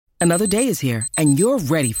Another day is here, and you're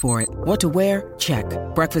ready for it. What to wear? Check.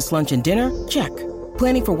 Breakfast, lunch, and dinner? Check.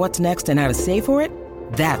 Planning for what's next and how to save for it?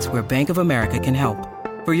 That's where Bank of America can help.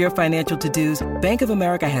 For your financial to-dos, Bank of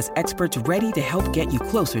America has experts ready to help get you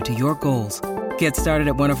closer to your goals. Get started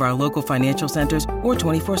at one of our local financial centers or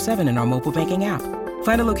 24/7 in our mobile banking app.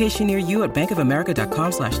 Find a location near you at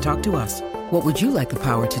bankofamerica.com/talktous. What would you like the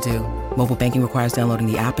power to do? Mobile banking requires downloading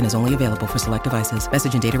the app and is only available for select devices.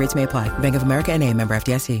 Message and data rates may apply. Bank of America N.A., member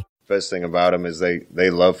FDIC. Best thing about them is they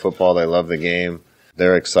love football. They love the game.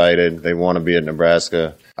 They're excited. They want to be at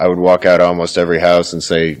Nebraska. I would walk out almost every house and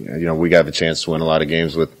say, we got a chance to win a lot of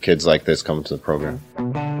games with kids like this coming to the program.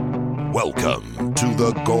 Welcome to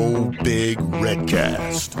the Go Big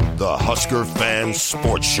Redcast, the Husker Fan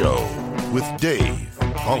Sports Show with Dave,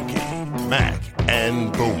 Honky, Mac,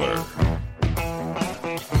 and Boomer.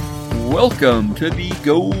 Welcome to the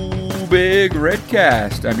Go Big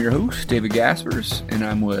Redcast. I'm your host, David Gaspers, and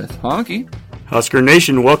I'm with Honky. Husker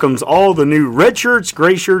Nation welcomes all the new red shirts,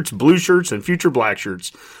 gray shirts, blue shirts, and future black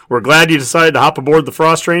shirts. We're glad you decided to hop aboard the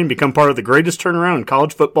Frost train and become part of the greatest turnaround in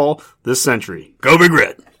college football this century. Go Big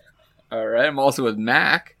Red! All right, I'm also with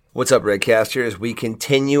Mac. What's up, Redcasters? We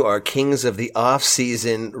continue our Kings of the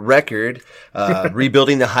Off-Season record,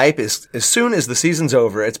 rebuilding the hype as soon as the season's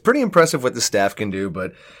over. It's pretty impressive what the staff can do,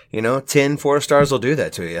 but, 10 4-stars will do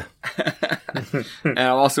that to you. And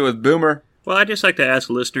I'm also with Boomer. Well, I'd just like to ask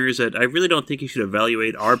listeners that I really don't think you should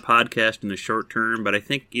evaluate our podcast in the short term, but I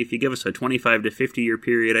think if you give us a 25 to 50-year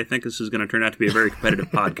period, I think this is going to turn out to be a very competitive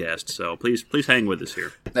podcast. So please hang with us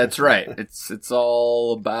here. That's right. It's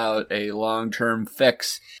all about a long-term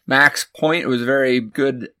fix. Mac's point, it was a very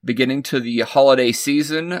good beginning to the holiday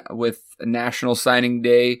season with National Signing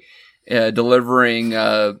Day delivering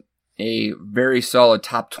a very solid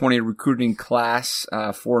top 20 recruiting class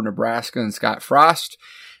for Nebraska and Scott Frost.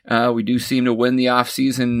 We do seem to win the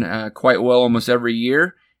offseason quite well almost every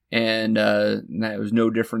year, and that was no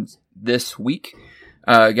different this week.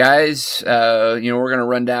 Guys, we're going to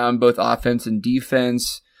run down both offense and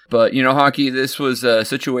defense, but, Honky, this was a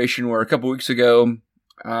situation where a couple weeks ago,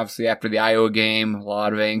 obviously after the Iowa game, a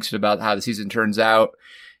lot of angst about how the season turns out,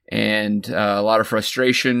 and a lot of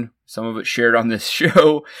frustration, some of it shared on this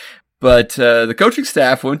show, but the coaching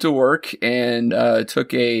staff went to work and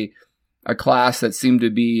took a class that seemed to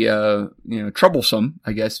be, troublesome,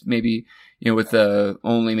 I guess, maybe, with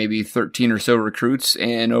only maybe 13 or so recruits.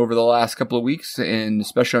 And over the last couple of weeks, and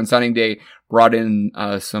especially on signing day, brought in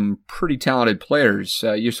some pretty talented players.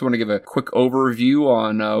 You just want to give a quick overview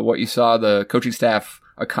on what you saw the coaching staff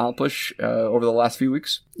accomplish over the last few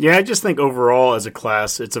weeks? Yeah, I just think overall as a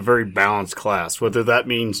class, it's a very balanced class, whether that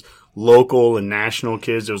means local and national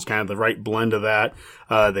kids. It was kind of the right blend of that.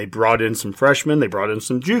 They brought in some freshmen. They brought in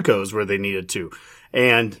some JUCOs where they needed to.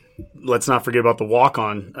 And let's not forget about the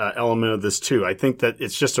walk-on element of this too. I think that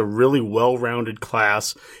it's just a really well-rounded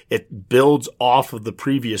class. It builds off of the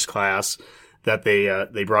previous class that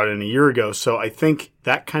they brought in a year ago. So I think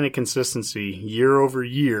that kind of consistency year over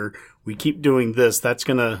year, we keep doing this, that's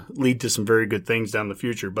going to lead to some very good things down the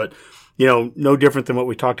future. But, no different than what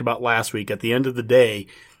we talked about last week. At the end of the day,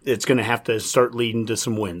 it's going to have to start leading to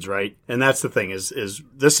some wins, right? And that's the thing is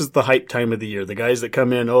this is the hype time of the year. The guys that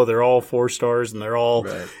come in, they're all 4-stars and they're all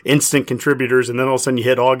instant contributors. And then all of a sudden you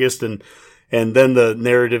hit August and then the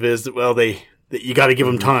narrative is that, you got to give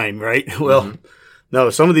them time, right? Well, no,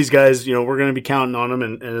 some of these guys, we're going to be counting on them.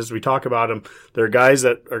 And as we talk about them, there are guys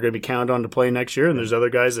that are going to be counted on to play next year. And there's other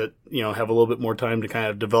guys that, have a little bit more time to kind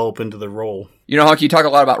of develop into the role. Honky, you talk a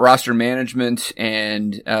lot about roster management,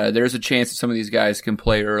 and there's a chance that some of these guys can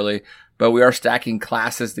play early. But we are stacking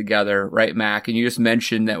classes together, right, Mac? And you just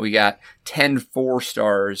mentioned that we got 10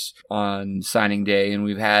 4-stars on signing day, and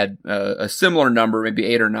we've had a similar number, maybe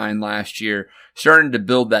 8 or 9 last year, starting to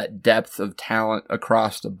build that depth of talent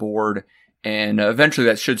across the board. And eventually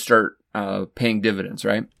that should start paying dividends,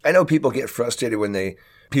 right? I know people get frustrated when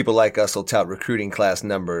people like us will tout recruiting class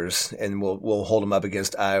numbers, and we'll hold them up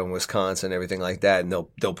against Iowa and Wisconsin and everything like that, and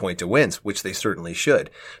they'll point to wins, which they certainly should.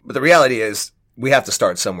 But the reality is we have to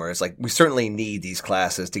start somewhere. It's like we certainly need these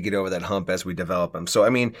classes to get over that hump as we develop them.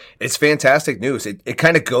 So, it's fantastic news. It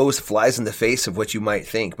kind of flies in the face of what you might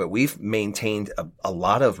think, but we've maintained a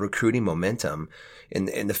lot of recruiting momentum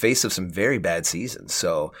in the face of some very bad seasons.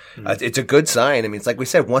 So it's a good sign. It's like we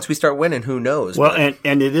said, once we start winning, who knows? Well,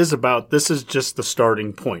 and it is this is just the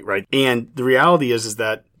starting point, right? And the reality is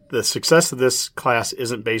that the success of this class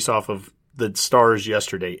isn't based off of the stars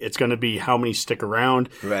yesterday. It's going to be how many stick around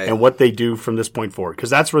and what they do from this point forward. Because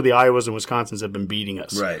that's where the Iowas and Wisconsins have been beating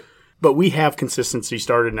us. Right. But we have consistency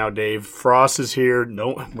started now, Dave. Frost is here.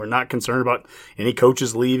 No, we're not concerned about any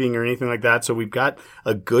coaches leaving or anything like that. So we've got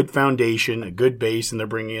a good foundation, a good base, and they're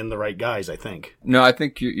bringing in the right guys, I think. No, I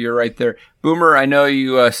think you're right there. Boomer, I know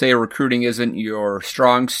you say recruiting isn't your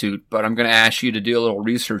strong suit, but I'm going to ask you to do a little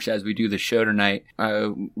research as we do the show tonight.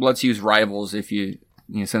 Let's use Rivals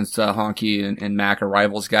since Honky and Mac are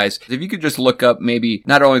Rivals guys. If you could just look up maybe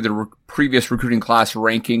not only the previous recruiting class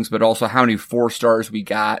rankings, but also how many 4-stars we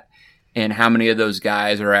got and how many of those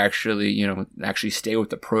guys are actually stay with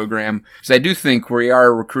the program. Because I do think we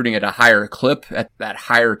are recruiting at a higher clip at that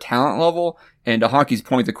higher talent level. And to Honky's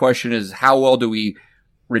point, the question is how well do we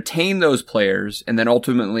retain those players and then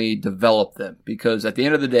ultimately develop them? Because at the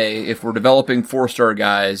end of the day, if we're developing 4-star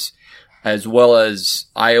guys, as well as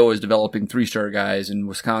Iowa is developing 3-star guys and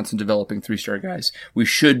Wisconsin developing 3-star guys, we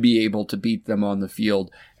should be able to beat them on the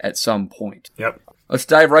field at some point. Yep. Let's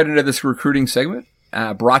dive right into this recruiting segment,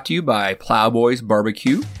 brought to you by Plowboys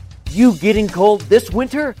Barbecue. You getting cold this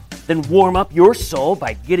winter? Then warm up your soul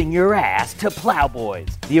by getting your ass to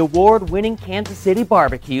Plowboys, the award-winning Kansas City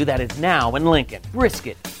barbecue that is now in Lincoln.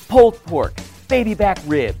 Brisket, pulled pork, baby back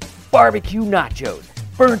ribs, barbecue nachos,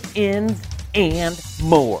 burnt ends, and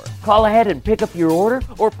more. Call ahead and pick up your order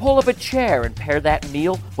or pull up a chair and pair that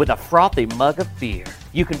meal with a frothy mug of beer.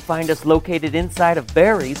 You can find us located inside of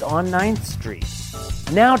Barry's on 9th Street.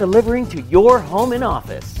 Now delivering to your home and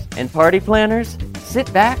office. And party planners,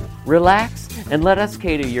 sit back, relax, and let us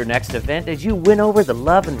cater your next event as you win over the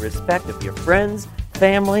love and respect of your friends,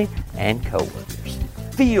 family, and coworkers.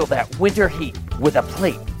 Feel that winter heat with a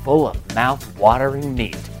plate full of mouth-watering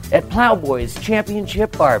meat at Plowboys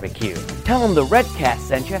Championship Barbecue. Tell them the Redcast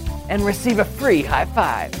sent you and receive a free high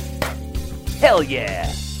five. Hell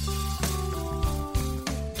yeah!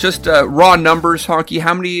 Just raw numbers, Honky.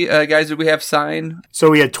 How many guys did we have sign? So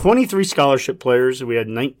we had 23 scholarship players, and we had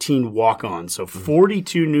 19 walk-ons. So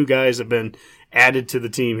 42 new guys have been added to the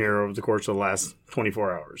team here over the course of the last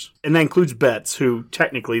 24 hours. And that includes Betts, who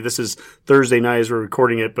technically, this is Thursday night as we're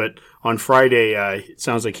recording it, but on Friday, it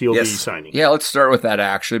sounds like he'll be signing. Yeah, let's start with that,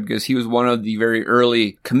 actually, because he was one of the very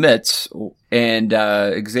early commits. And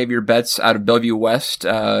Xavier Betts out of Bellevue West,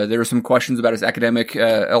 there were some questions about his academic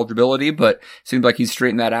eligibility, but it seems like he's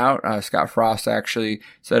straightened that out. Scott Frost actually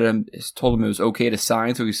told him it was okay to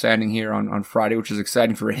sign, so he's signing here on Friday, which is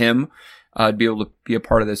exciting for him to be able to be a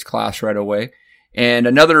part of this class right away. And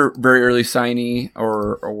another very early signee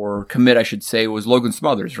or commit, I should say, was Logan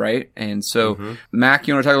Smothers, right? And so, Mac,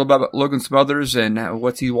 you want to talk a little bit about Logan Smothers and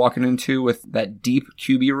what's he walking into with that deep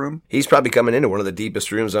QB room? He's probably coming into one of the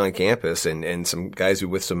deepest rooms on campus and some guys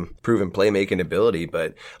with some proven playmaking ability.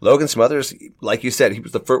 But Logan Smothers, like you said, he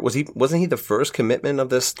was the first. Wasn't he the first commitment of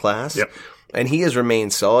this class? Yep. And he has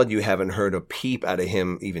remained solid. You haven't heard a peep out of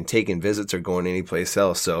him even taking visits or going anyplace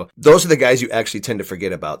else. So those are the guys you actually tend to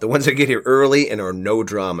forget about. The ones that get here early and are no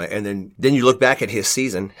drama. And then you look back at his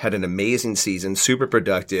season, had an amazing season, super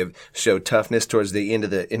productive, showed toughness towards the end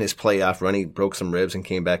in his playoff run. He broke some ribs and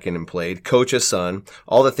came back in and played. Coach's son,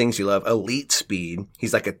 all the things you love, elite speed.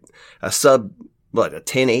 He's like a sub, a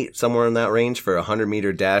 10-8, somewhere in that range for a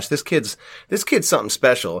 100-meter dash. This kid's something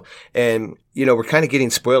special. And, we're kind of getting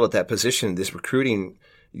spoiled at that position, this recruiting.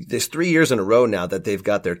 There's 3 years in a row now that they've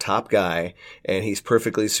got their top guy, and he's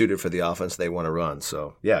perfectly suited for the offense they want to run.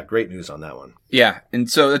 So, yeah, great news on that one. Yeah, and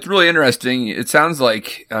so it's really interesting. It sounds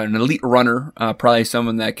like an elite runner, probably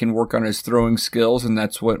someone that can work on his throwing skills, and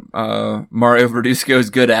that's what Mario Verduzco is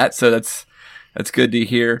good at, so that's good to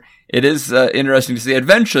hear. It is interesting to see.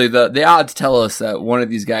 Eventually, the odds tell us that one of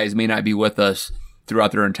these guys may not be with us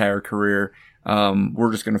throughout their entire career.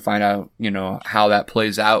 We're just going to find out, how that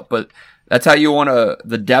plays out. But that's how you want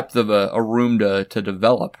the depth of a room to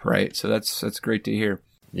develop, right? So that's great to hear.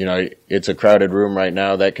 It's a crowded room right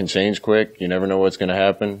now. That can change quick. You never know what's going to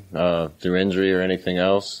happen through injury or anything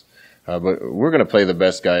else. But we're going to play the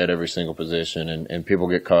best guy at every single position, and people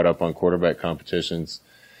get caught up on quarterback competitions.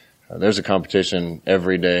 There's a competition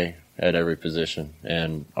every day at every position,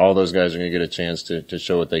 and all those guys are going to get a chance to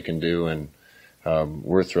show what they can do, and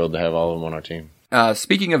we're thrilled to have all of them on our team.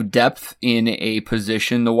 Speaking of depth in a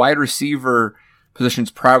position, the wide receiver position's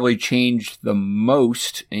probably changed the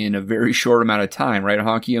most in a very short amount of time, right,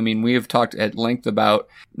 Honky? I mean, we have talked at length about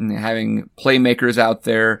having playmakers out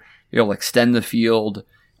there, extend the field,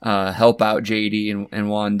 help out JD and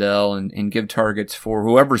Wandell and give targets for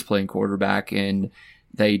whoever's playing quarterback, and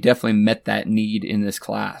they definitely met that need in this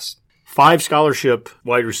class. 5 scholarship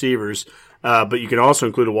wide receivers, but you can also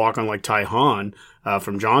include a walk-on like Ty Hahn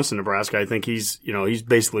from Johnson, Nebraska. I think he's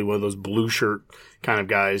basically one of those blue shirt kind of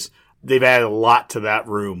guys. They've added a lot to that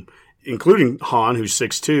room. including Hahn, who's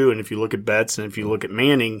 6'2", and if you look at Betts and if you look at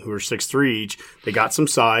Manning, who are 6'3" each, they got some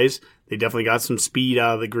size. They definitely got some speed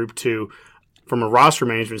out of the group too. From a roster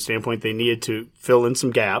management standpoint, they needed to fill in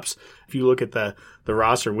some gaps. If you look at the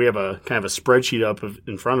roster, we have a kind of a spreadsheet up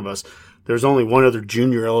in front of us. There's only one other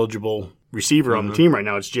junior eligible receiver on the team right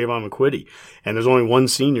now. It's Javon McQuitty. And there's only one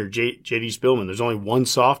senior, J.D. Spillman. There's only one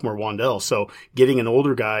sophomore, Wandell. So getting an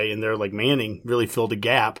older guy in there like Manning really filled a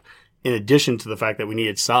gap, in addition to the fact that we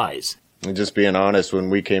needed size. And just being honest,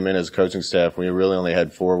 when we came in as coaching staff, we really only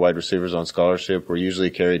had 4 wide receivers on scholarship. We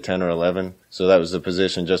usually carry 10 or 11. So that was the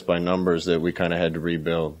position just by numbers that we kind of had to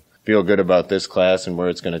rebuild. Feel good about this class and where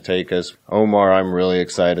it's going to take us. Omar, I'm really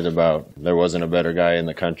excited about. There wasn't a better guy in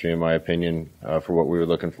the country, in my opinion, for what we were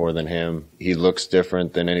looking for than him. He looks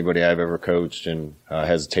different than anybody I've ever coached and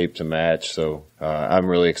has tape to match. So I'm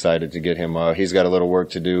really excited to get him. He's got a little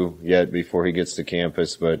work to do yet before he gets to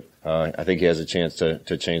campus, but I think he has a chance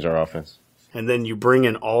to change our offense. And then you bring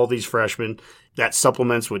in all these freshmen. That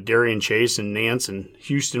supplements what Darian Chase and Nance and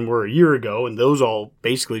Houston were a year ago, and those all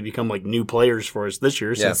basically become like new players for us this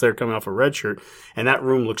year since they're coming off a red shirt. And that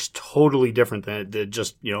room looks totally different than it did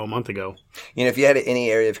just a month ago. If you had any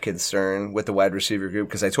area of concern with the wide receiver group,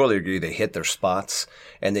 because I totally agree they hit their spots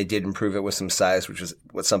and they did improve it with some size, which was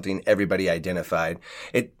something everybody identified.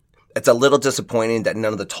 It's a little disappointing that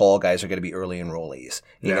none of the tall guys are going to be early enrollees,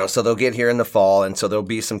 you know, so they'll get here in the fall, and so there'll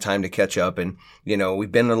be some time to catch up. And, we've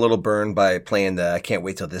been a little burned by playing I can't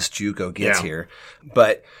wait till this JUCO gets here.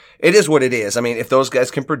 But it is what it is. I mean, if those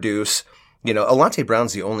guys can produce, Alante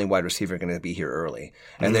Brown's the only wide receiver going to be here early.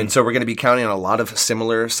 And then so we're going to be counting on a lot of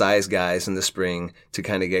similar size guys in the spring to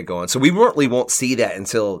kind of get going. So we really won't see that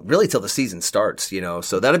until the season starts,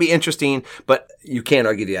 So that'll be interesting, but you can't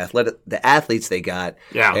argue the athletes they got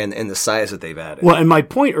and the size that they've added. Well, and my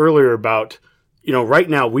point earlier about right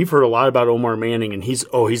now we've heard a lot about Omar Manning, and he's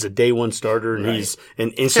a day one starter and he's an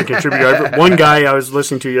instant contributor. One guy I was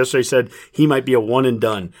listening to yesterday said he might be a one and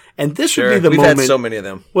done. And this should be the moment. We've had so many of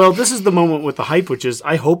them. Well, this is the moment with the hype, which is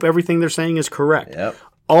I hope everything they're saying is correct. Yep.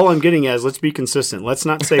 All I'm getting at is let's be consistent. Let's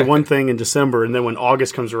not say one thing in December and then when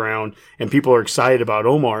August comes around and people are excited about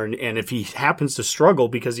Omar, and if he happens to struggle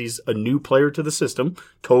because he's a new player to the system,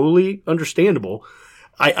 totally understandable.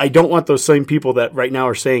 I don't want those same people that right now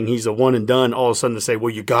are saying he's a one and done all of a sudden to say,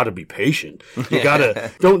 well, you got to be patient. You got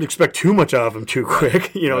to don't expect too much out of him too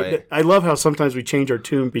quick. Right. I love how sometimes we change our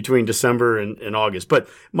tune between December and August. But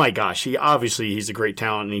my gosh, he's a great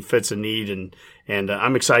talent and he fits a need, and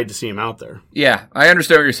I'm excited to see him out there. Yeah, I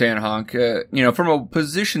understand what you're saying, Honk. From a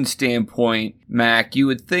position standpoint, Mac, you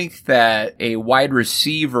would think that a wide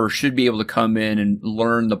receiver should be able to come in and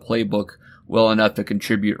learn the playbook well enough to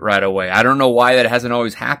contribute right away. I don't know why that hasn't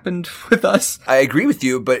always happened with us. I agree with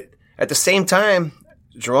you, but at the same time,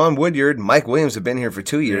 Jerron Woodyard, Mike Williams have been here for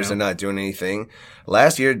 2 years and not doing anything.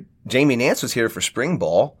 Last year, Jamie Nance was here for spring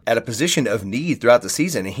ball at a position of need throughout the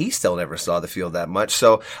season, and he still never saw the field that much.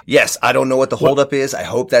 So, yes, I don't know what the holdup is. I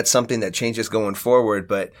hope that's something that changes going forward.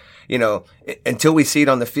 But, until we see it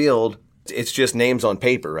on the field, it's just names on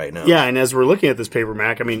paper right now. Yeah, and as we're looking at this paper,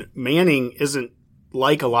 Mac, I mean, Manning isn't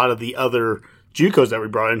like a lot of the other JUCOs that we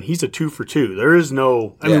brought in. He's a 2 for 2. There is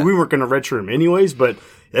no, I mean, we weren't going to redshirt him anyways, but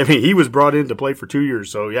I mean, he was brought in to play for 2 years.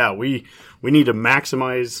 So yeah, we need to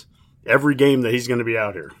maximize every game that he's going to be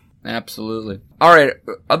out here. Absolutely. All right.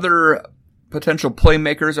 Other potential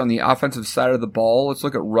playmakers on the offensive side of the ball. Let's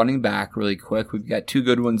look at running back really quick. We've got 2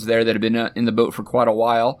 good ones there that have been in the boat for quite a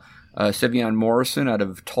while. Sevion Morrison out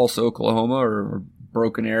of Tulsa, Oklahoma, or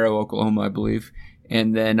Broken Arrow, Oklahoma, I believe.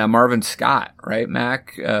 And then Marvin Scott, right,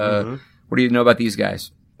 Mac? What do you know about these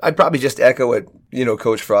guys? I'd probably just echo what,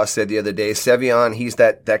 Coach Frost said the other day. Sevion, he's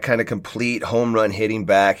that kind of complete home run hitting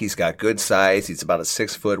back. He's got good size. He's about a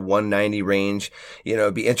 6 foot, 190 range.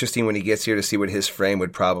 It'd be interesting when he gets here to see what his frame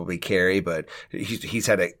would probably carry, but he's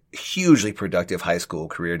had a hugely productive high school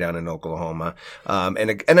career down in Oklahoma.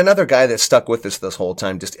 And another guy that stuck with us this whole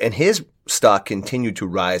time, and his stock continued to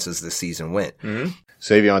rise as the season went.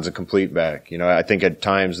 Savion's a complete back. I think at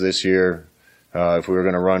times this year, if we were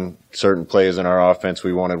going to run certain plays in our offense,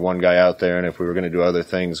 we wanted one guy out there, and if we were going to do other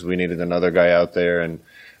things, we needed another guy out there. And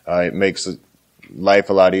it makes life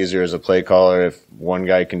a lot easier as a play caller if one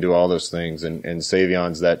guy can do all those things. And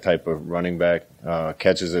Savion's that type of running back,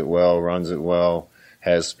 catches it well, runs it well,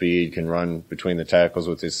 has speed, can run between the tackles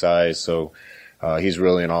with his size. So he's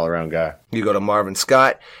really an all-around guy. You go to Marvin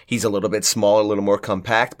Scott, he's a little bit smaller, a little more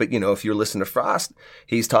compact, but if you're listening to Frost,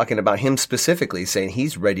 he's talking about him specifically, saying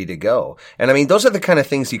he's ready to go. And I mean, those are the kind of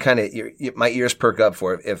things my ears perk up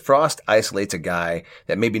for. If Frost isolates a guy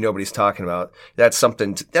that maybe nobody's talking about, that's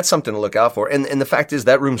something to look out for. And the fact is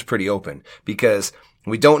that room's pretty open because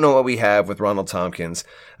We don't know what we have with Ronald Tompkins.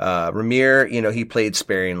 Rahmir, he played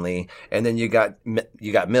sparingly, and then you got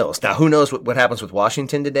Mills. Now, who knows what happens with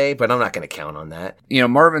Washington today, but I'm not going to count on that.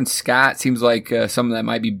 Marvin Scott seems like someone that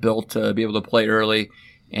might be built to be able to play early.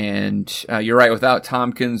 And you're right, without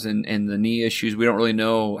Tompkins and the knee issues, we don't really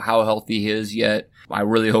know how healthy he is yet. I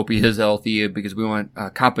really hope he is healthy because we want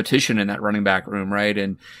competition in that running back room, right?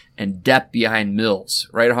 And depth behind Mills,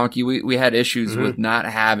 right, Honky? We had issues with not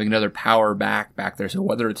having another power back there. So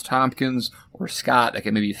whether it's Tompkins or Scott that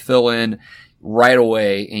can maybe fill in right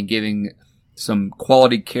away and giving some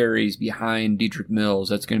quality carries behind Dedrick Mills,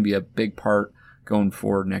 that's going to be a big part going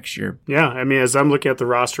forward next year. Yeah, I mean, as I'm looking at the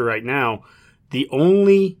roster right now, the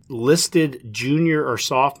only listed junior or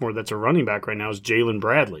sophomore that's a running back right now is Jalen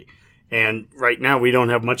Bradley. And right now we don't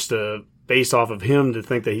have much to base off of him to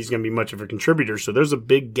think that he's going to be much of a contributor. So there's a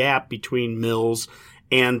big gap between Mills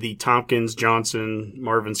and the Tompkins, Johnson,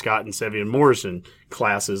 Marvin Scott, and Sevion Morrison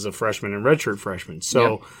classes of freshmen and redshirt freshmen.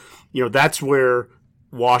 So, that's where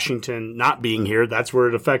Washington not being here, that's where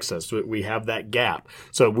it affects us. We have that gap.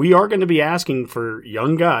 So we are going to be asking for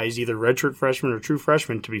young guys, either redshirt freshmen or true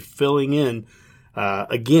freshmen, to be filling in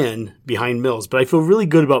again behind Mills. But I feel really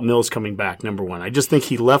good about Mills coming back, number one. I just think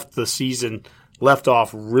he left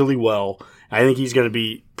off really well. I think he's going to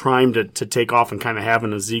be primed to take off and kind of have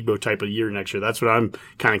an Ozigbo type of year next year. That's what I'm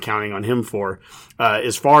kind of counting on him for.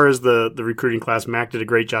 As far as the recruiting class, Mac did a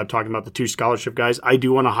great job talking about the 2 scholarship guys. I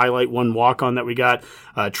do want to highlight one walk-on that we got,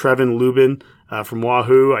 Trevin Lubin from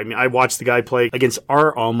Wahoo. I mean, I watched the guy play against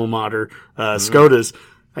our alma mater, Scotus.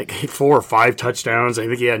 Like 4 or 5 touchdowns. I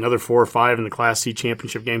think he had another 4 or 5 in the Class C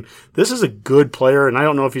championship game. This is a good player, and I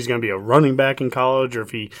don't know if he's going to be a running back in college or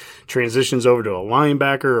if he transitions over to a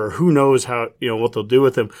linebacker or who knows how what they'll do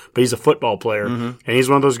with him. But he's a football player, and he's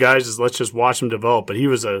one of those guys. Let's just watch him develop. But he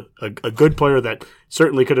was a good player that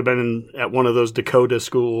certainly could have been at one of those Dakota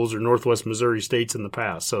schools or Northwest Missouri states in the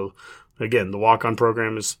past. So again, the walk-on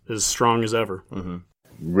program is as strong as ever.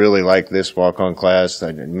 Really like this walk-on class.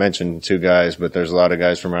 I mentioned 2 guys, but there's a lot of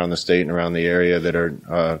guys from around the state and around the area that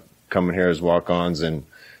are coming here as walk-ons, and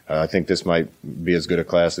I think this might be as good a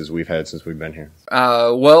class as we've had since we've been here.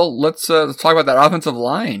 Well, let's talk about that offensive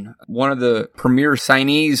line. One of the premier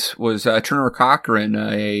signees was Turner Cochran,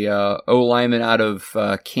 a O-lineman out of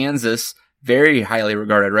Kansas, very highly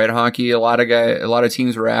regarded, right, Honky? A lot of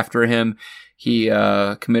teams were after him. He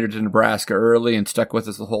committed to Nebraska early and stuck with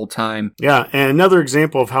us the whole time. Yeah, and another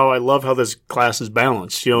example of how I love how this class is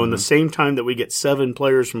balanced. In the same time that we get 7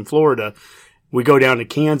 players from Florida, we go down to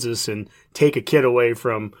Kansas and take a kid away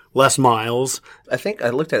from Les Miles. I think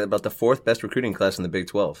I looked at it about the 4th best recruiting class in the Big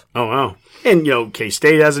 12. Oh, wow. And,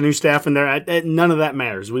 K-State has a new staff in there. None of that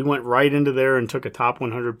matters. We went right into there and took a top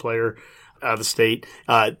 100 player out of the state.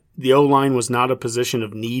 The O-line was not a position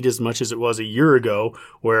of need as much as it was a year ago,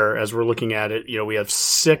 where, as we're looking at it, we have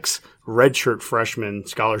 6 redshirt freshman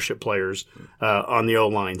scholarship players on the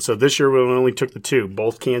O-line. So this year we only took the 2,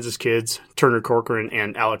 both Kansas kids, Turner Corcoran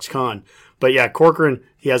and Alex Kahn. But yeah, Corcoran,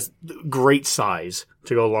 he has great size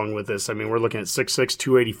to go along with this. I mean, we're looking at 6'6",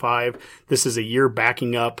 285. This is a year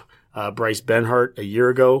backing up Bryce Benhart a year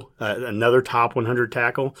ago, another top 100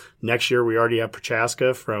 tackle. Next year, we already have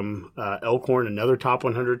Prochaska from Elkhorn, another top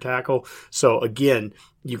 100 tackle. So again,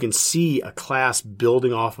 you can see a class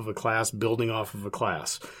building off of a class, building off of a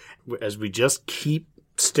class. As we just keep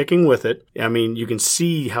sticking with it, I mean, you can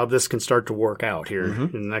see how this can start to work out here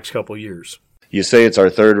in the next couple of years. You say it's our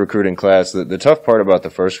 3rd recruiting class. The tough part about the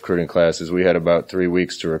first recruiting class is we had about 3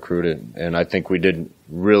 weeks to recruit it, and I think we did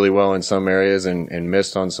really well in some areas and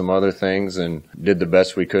missed on some other things and did the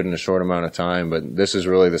best we could in a short amount of time. But this is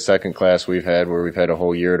really the 2nd class we've had where we've had a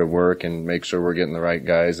whole year to work and make sure we're getting the right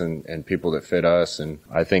guys and people that fit us. And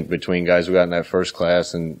I think between guys we got in that first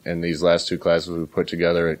class and these last 2 classes we put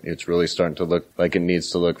together, it's really starting to look like it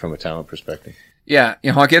needs to look from a talent perspective. Yeah,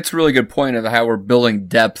 Honk, it's a really good point of how we're building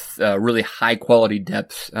depth, really high quality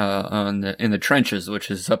depth in the trenches,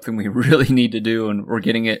 which is something we really need to do, and we're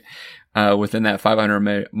getting it within that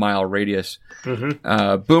 500-mile radius.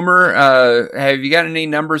 Boomer, have you got any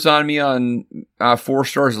numbers on me on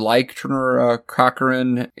 4-stars like Turner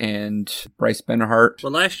Cochran and Bryce Benhart?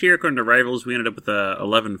 Well, last year, according to Rivals, we ended up with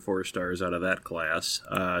 11 4-stars out of that class.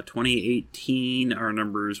 2018, our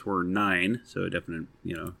numbers were 9, so definitely,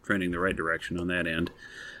 trending the right direction on that end.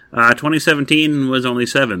 2017 was only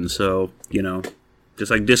 7, so,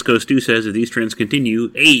 just like Disco Stu says, if these trends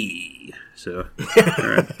continue, So, all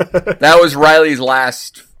right. That was Riley's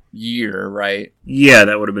last year, right? Yeah,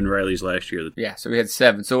 that would have been Riley's last year. Yeah, so we had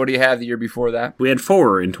 7. So what do you have the year before that? We had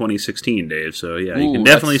 4 in 2016, Dave. So yeah, you Ooh, can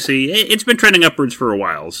definitely see it's been trending upwards for a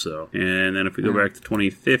while. So, and then if we go back to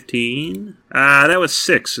 2015, that was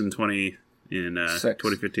 6 in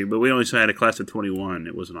 2015. But we only had a class of 21.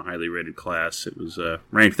 It wasn't a highly rated class. It was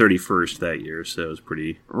ranked 31st that year, so it was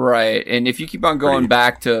pretty right. And if you keep on going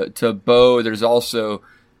back to Bo, there's also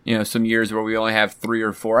some years where we only have 3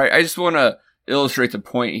 or 4. I just want to illustrate the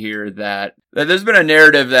point here that there's been a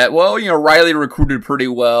narrative that, Riley recruited pretty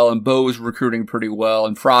well and Bo's recruiting pretty well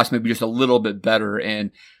and Frost maybe just a little bit better.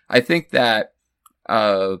 And I think that,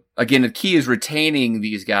 again, the key is retaining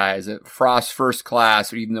these guys. Frost's first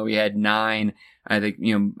class, even though he had 9, I think,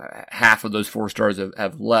 half of those 4 stars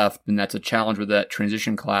have left, and that's a challenge with that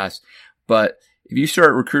transition class. But if you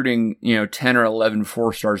start recruiting, 10 or 11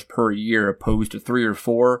 4-stars per year opposed to 3 or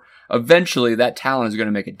 4, eventually that talent is going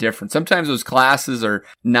to make a difference. Sometimes those classes are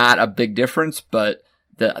not a big difference, but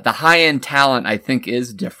the high-end talent, I think,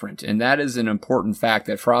 is different. And that is an important fact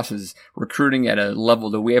that Frost is recruiting at a level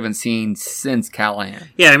that we haven't seen since Callahan.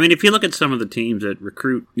 Yeah, I mean, if you look at some of the teams that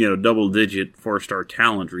recruit, double-digit 4-star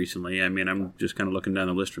talent recently, I mean, I'm just kind of looking down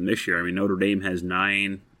the list from this year. I mean, Notre Dame has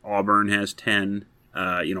 9, Auburn has 10.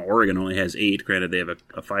 Oregon only has 8. Granted, they have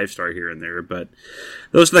a 5-star here and there, but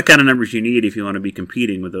those are the kind of numbers you need if you want to be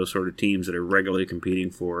competing with those sort of teams that are regularly competing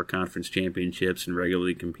for conference championships and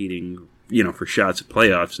regularly competing, for shots at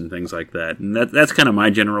playoffs and things like that. And that's kind of my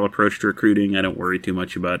general approach to recruiting. I don't worry too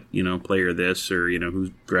much about, player this or,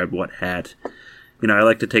 who's grabbed what hat. I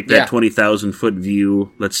like to take that 20,000-foot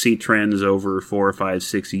view. Let's see trends over 4, 5,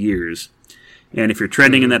 6 years. And if you're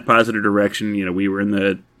trending in that positive direction, we were in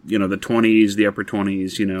the 20s, the upper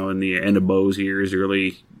 20s, in the end of Bo's years,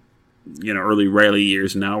 early Riley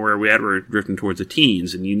years. And now where we're drifting towards the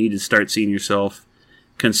teens, and you need to start seeing yourself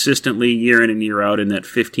consistently year in and year out in that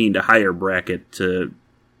 15 to higher bracket to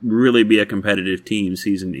really be a competitive team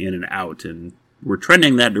season in and out. And we're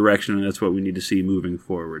trending that direction, and that's what we need to see moving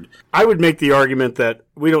forward. I would make the argument that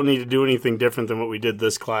we don't need to do anything different than what we did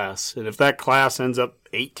this class. And if that class ends up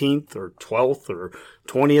 18th or 12th or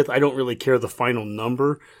 20th, I don't really care the final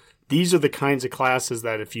number. These are the kinds of classes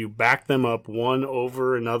that if you back them up one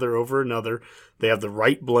over another, they have the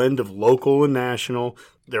right blend of local and national.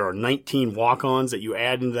 There are 19 walk-ons that you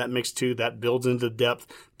add into that mix too. That builds into depth.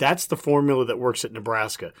 That's the formula that works at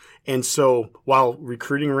Nebraska. And so while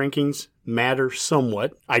recruiting rankings matter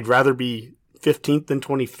somewhat, I'd rather be 15th than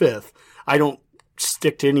 25th. I don't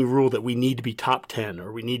stick to any rule that we need to be top 10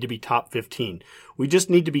 or we need to be top 15. We just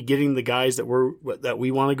need to be getting the guys that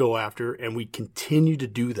we want to go after, and we continue to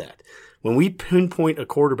do that. When we pinpoint a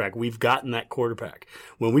quarterback, we've gotten that quarterback.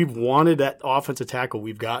 When we've wanted that offensive tackle,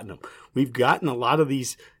 we've gotten them. We've gotten a lot of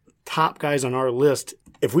these top guys on our list.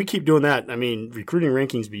 If we keep doing that, I mean, recruiting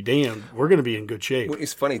rankings be damned, we're going to be in good shape. Well,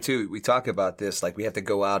 it's funny, too. We talk about this, like we have to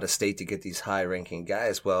go out of state to get these high-ranking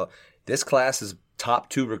guys. Well, this class's top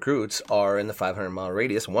 2 recruits are in the 500-mile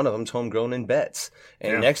radius. One of them's homegrown in Betts.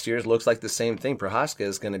 And next year's looks like the same thing. Prohaska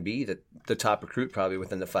is going to be the top recruit probably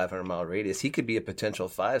within the 500-mile radius. He could be a potential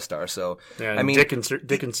 5-star. So, I mean,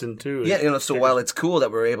 Dickinson too. Yeah, so while it's cool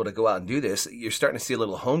that we're able to go out and do this, you're starting to see a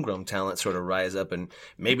little homegrown talent sort of rise up, and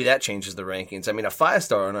maybe that changes the rankings. I mean, a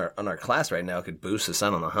 5-star on our class right now could boost us.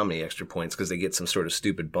 I don't know how many extra points because they get some sort of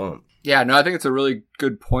stupid bump. Yeah, no, I think it's a really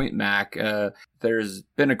good point, Mac. There's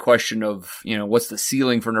been a question of, what's the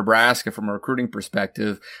ceiling for Nebraska from a recruiting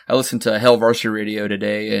perspective. I listened to Hell Varsity Radio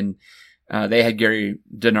today, and they had Gary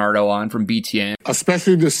DiNardo on from BTN.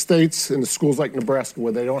 Especially the states and the schools like Nebraska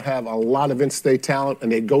where they don't have a lot of in-state talent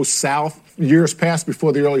and they go south. Years past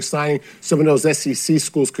before the early signing, some of those SEC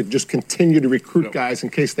schools could just continue to recruit guys in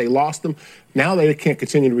case they lost them. Now they can't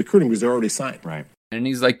continue to recruit them because they're already signed. Right. And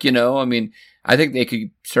he's like, I think they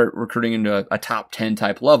could start recruiting into a top 10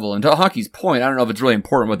 type level. And to Hockey's point, I don't know if it's really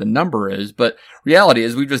important what the number is, but reality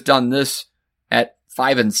is we've just done this at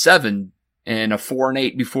 5-7 and a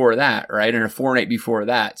 4-8 before that, right? And a 4-8 before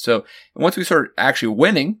that. So once we start actually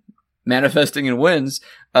winning, manifesting in wins,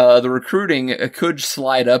 the recruiting could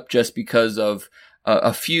slide up just because of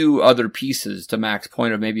a few other pieces. To Mac's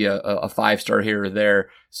point of maybe a 5-star here or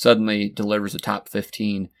there suddenly delivers a top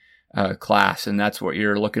 15 class, and that's what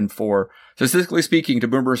you're looking for. Statistically speaking, to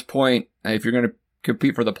Boomer's point, if you're going to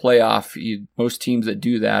compete for the playoff, most teams that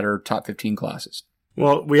do that are top 15 classes.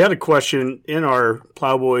 Well, we had a question in our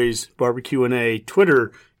Plowboys Barbecue and A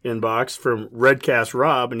Twitter inbox from Redcast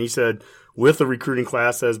Rob, and he said, with the recruiting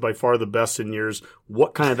class as by far the best in years,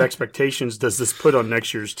 what kind of expectations does this put on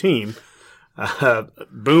next year's team?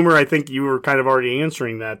 Boomer, I think you were kind of already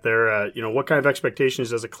answering that there. What kind of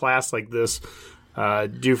expectations does a class like this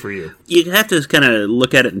do for you? You have to kind of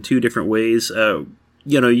look at it in two different ways.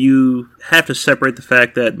 You have to separate the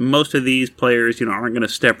fact that most of these players, aren't going to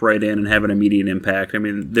step right in and have an immediate impact. I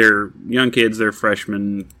mean, they're young kids, they're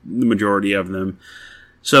freshmen, the majority of them.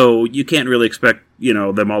 So you can't really expect,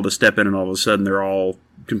 them all to step in and all of a sudden they're all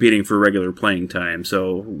competing for regular playing time.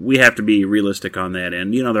 So we have to be realistic on that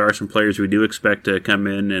end. There are some players we do expect to come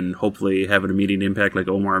in and hopefully have an immediate impact, like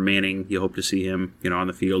Omar Manning. You hope to see him, on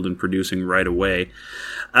the field and producing right away.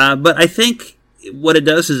 But I think what it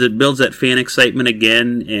does is it builds that fan excitement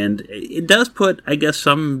again, and it does put, I guess,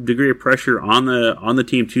 some degree of pressure on the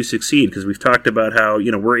team to succeed, because we've talked about how,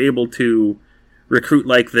 we're able to recruit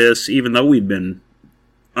like this, even though we've been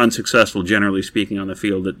unsuccessful, generally speaking, on the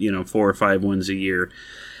field at, 4 or 5 wins a year.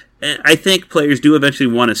 And I think players do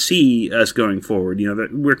eventually want to see us going forward.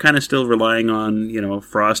 We're kind of still relying on,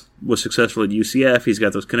 Frost was successful at UCF. He's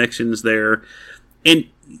got those connections there. And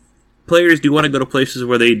players do want to go to places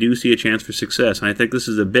where they do see a chance for success. And I think this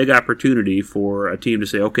is a big opportunity for a team to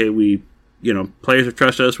say, okay, players have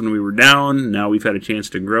trusted us when we were down. Now we've had a chance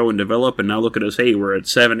to grow and develop. And now look at us. Hey, we're at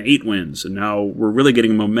 7, 8 wins. And now we're really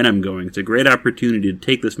getting momentum going. It's a great opportunity to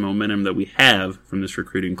take this momentum that we have from this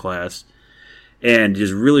recruiting class and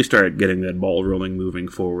just really start getting that ball rolling moving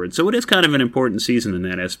forward. So it is kind of an important season in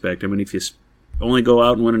that aspect. I mean, if you only go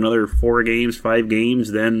out and win another 4 games, 5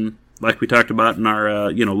 games, then like we talked about in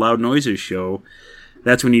our, Loud Noises show,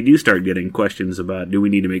 that's when you do start getting questions about, do we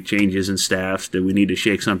need to make changes in staffs? Do we need to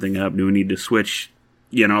shake something up? Do we need to switch,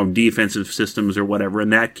 defensive systems or whatever?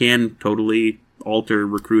 And that can totally alter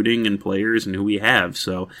recruiting and players and who we have.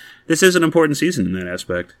 So this is an important season in that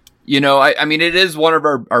aspect. I mean, it is one of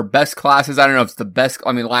our best classes. I don't know if it's the best.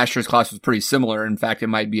 I mean, last year's class was pretty similar. In fact, it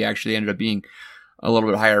might be actually ended up being a little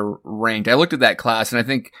bit higher ranked. I looked at that class, and I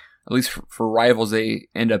think, at least for rivals, they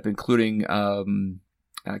end up including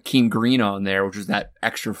Keem Green on there, which is that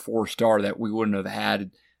extra 4-star that we wouldn't have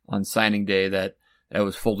had on signing day that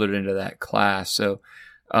was folded into that class. So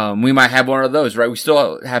we might have one of those, right? We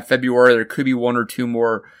still have February. There could be 1 or 2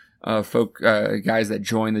 more guys that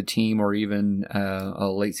join the team, or even a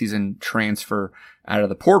late season transfer out of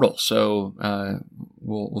the portal. So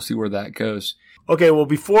we'll see where that goes. Okay, well,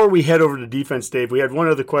 before we head over to defense, Dave, we had one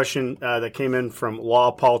other question that came in from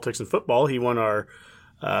Law, Politics, and Football. He won our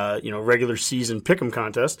regular season pick'em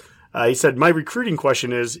contest. He said, my recruiting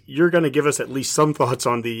question is, you're going to give us at least some thoughts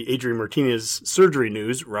on the Adrian Martinez surgery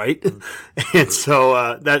news, right? Mm-hmm. And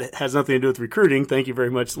so that has nothing to do with recruiting. Thank you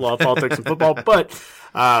very much, Law, Politics, and Football. But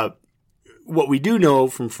what we do know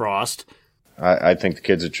from Frost, I think the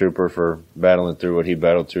kid's a trooper for battling through what he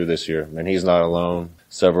battled through this year. And he's not alone.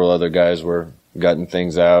 Several other guys were gutting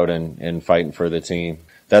things out and fighting for the team.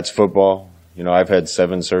 That's football. I've had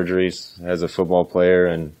 7 surgeries as a football player,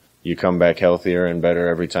 and you come back healthier and better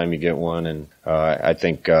every time you get one. And I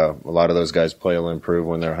think a lot of those guys' play will improve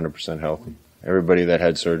when they're 100% healthy. Everybody that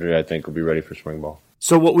had surgery, I think, will be ready for spring ball.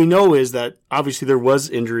 So what we know is that obviously there was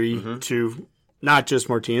injury to not just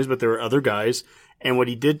Martinez, but there were other guys. And what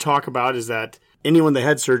he did talk about is that anyone that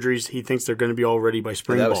had surgeries, he thinks they're going to be all ready by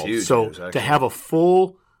spring ball. Huge so news, to have a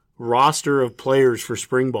full roster of players for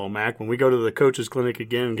spring ball, Mac, when we go to the coaches clinic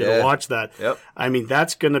again and get to watch that, I mean,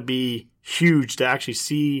 that's going to be huge to actually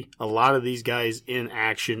see a lot of these guys in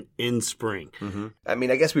action in spring. Mm-hmm. I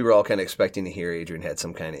mean, I guess we were all kind of expecting to hear Adrian had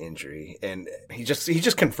some kind of injury, and he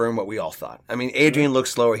just confirmed what we all thought. I mean, Adrian looked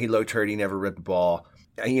slower, he looked hurt, he never ripped the ball.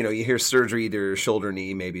 You hear surgery, either shoulder,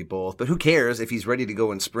 knee, maybe both. But who cares? If he's ready to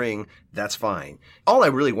go in spring, that's fine. All I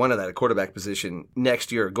really wanted at a quarterback position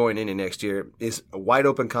next year, going into next year, is a wide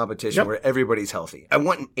open competition where everybody's healthy. I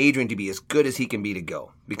want Adrian to be as good as he can be to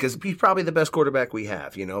go, because he's probably the best quarterback we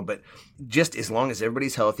have, But just as long as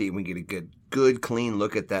everybody's healthy and we get a good, clean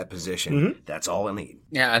look at that position, that's all I need.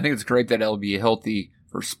 Yeah, I think it's great that he'll be healthy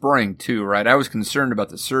for spring too, right? I was concerned about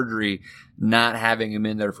the surgery, not having him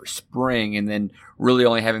in there for spring, and then really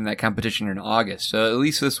only having that competition in August. So at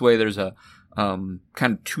least this way, there's a kind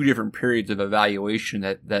of 2 different periods of evaluation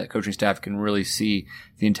that coaching staff can really see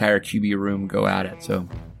the entire QB room go at it. So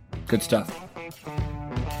good stuff.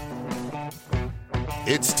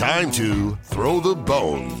 It's time to throw the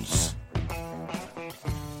bones.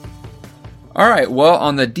 All right. Well,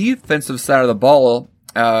 on the defensive side of the ball,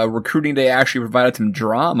 recruiting day actually provided some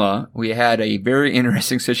drama. We had a very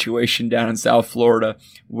interesting situation down in South Florida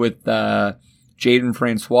with Jaden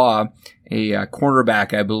Francois, a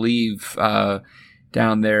cornerback, I believe,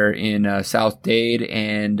 down there in South Dade.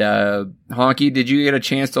 And Honky, did you get a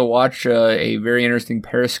chance to watch a very interesting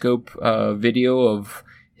Periscope video of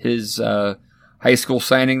his high school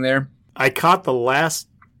signing there? I caught the last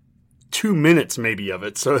 2 minutes maybe of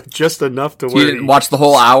it, so just enough to So where you didn't watch the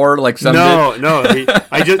whole hour like some did? No.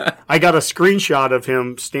 I got a screenshot of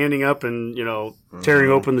him standing up and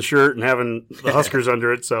tearing open the shirt and having the Huskers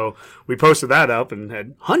under it. So we posted that up and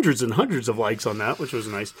had hundreds and hundreds of likes on that, which was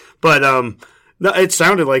nice. But no, it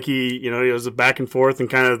sounded like he was a back and forth and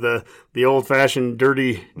kind of the old fashioned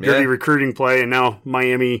dirty recruiting play. And now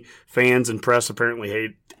Miami fans and press apparently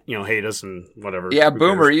hate us and whatever. Yeah,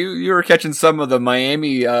 Boomer, you were catching some of the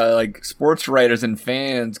Miami sports writers and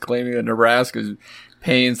fans claiming that Nebraska's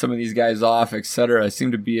paying some of these guys off, etc. It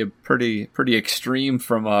seemed to be a pretty extreme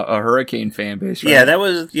from a Hurricane fan base. Right? Yeah, that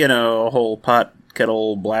was a whole pot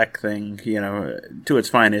kettle black thing, to its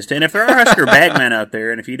finest. And if there are Husker bagmen out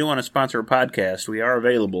there, and if you do want to sponsor a podcast, we are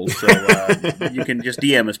available. So you can just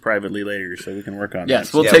DM us privately later, so we can work on that.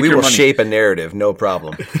 Yes, we'll take we your will money. shape a narrative, no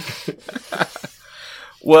problem.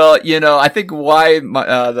 Well, I think why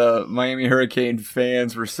the Miami Hurricane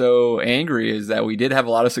fans were so angry is that we did have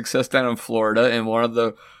a lot of success down in Florida, and one of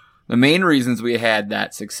the main reasons we had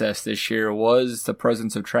that success this year was the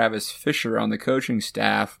presence of Travis Fisher on the coaching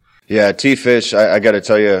staff. Yeah, T-Fish, I got to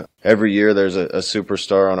tell you, every year there's a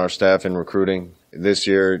superstar on our staff in recruiting. This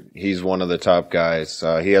year, he's one of the top guys.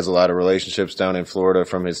 He has a lot of relationships down in Florida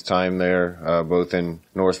from his time there, both in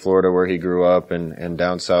North Florida where he grew up and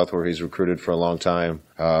down south where he's recruited for a long time.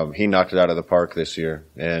 He knocked it out of the park this year,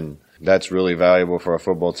 and that's really valuable for a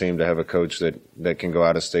football team to have a coach that can go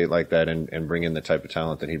out of state like that and bring in the type of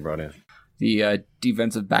talent that he brought in. The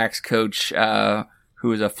defensive backs coach,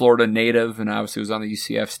 who is a Florida native and obviously was on the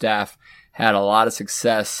UCF staff, had a lot of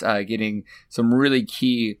success getting some really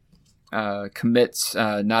key commits,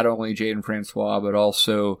 not only Jaden Francois, but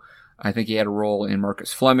also I think he had a role in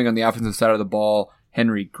Marcus Fleming on the offensive side of the ball,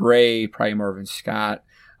 Henry Gray, probably Marvin Scott.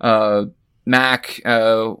 Mac,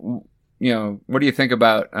 what do you think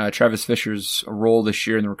about Travis Fisher's role this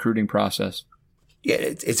year in the recruiting process? Yeah,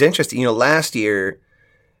 it's interesting. Last year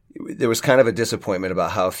there was kind of a disappointment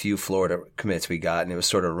about how few Florida commits we got, and it was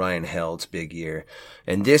sort of Ryan Held's big year.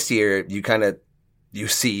 And this year you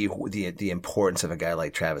see the importance of a guy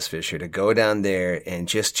like Travis Fisher to go down there and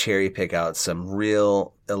just cherry pick out some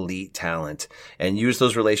real elite talent and use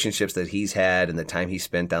those relationships that he's had and the time he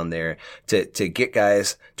spent down there to get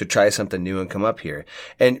guys to try something new and come up here.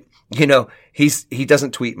 And, he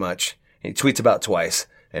doesn't tweet much. He tweets about twice.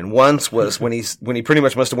 And once was when he pretty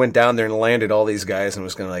much must have went down there and landed all these guys and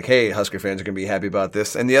was going to like, hey, Husker fans are going to be happy about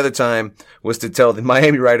this. And the other time was to tell the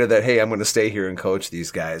Miami writer that, hey, I'm going to stay here and coach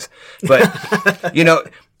these guys. But,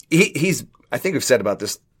 he's, I think we've said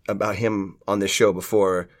about him on this show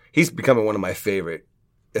before. He's becoming one of my favorite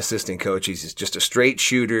assistant coaches. He's just a straight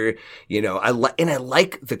shooter. I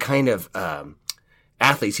like the kind of,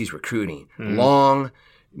 athletes he's recruiting. Mm-hmm. Long,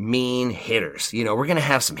 mean hitters. We're going to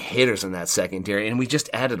have some hitters in that secondary, and we just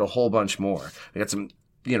added a whole bunch more. We got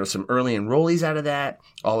some early enrollees out of that,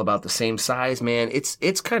 all about the same size, man.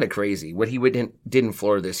 It's kind of crazy what he did in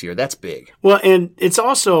Florida this year. That's big. Well, and it's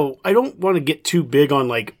also, I don't want to get too big on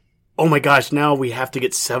like, oh my gosh, now we have to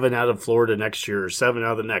get 7 out of Florida next year or 7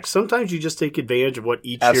 out of the next. Sometimes you just take advantage of what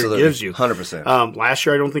each year gives you. 100%. Last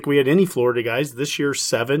year, I don't think we had any Florida guys. This year,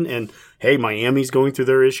 7. And hey, Miami's going through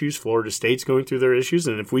their issues. Florida State's going through their issues.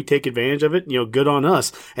 And if we take advantage of it, good on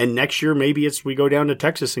us. And next year, maybe we go down to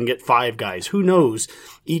Texas and get 5 guys. Who knows?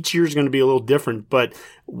 Each year is going to be a little different. But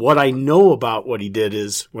what I know about what he did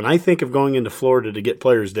is when I think of going into Florida to get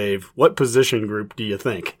players, Dave, what position group do you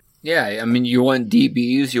think? Yeah, I mean, you want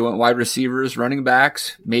DBs, you want wide receivers, running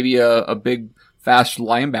backs, maybe a big, fast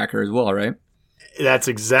linebacker as well, right? That's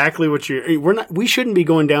exactly what we shouldn't be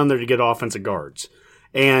going down there to get offensive guards.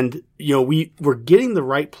 And, we're getting the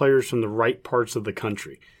right players from the right parts of the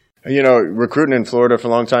country. Recruiting in Florida for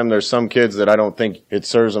a long time, there's some kids that I don't think it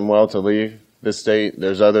serves them well to leave the state.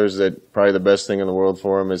 There's others that probably the best thing in the world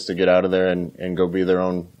for them is to get out of there and go be their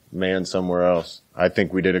own man somewhere else. I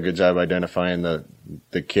think we did a good job identifying the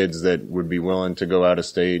kids that would be willing to go out of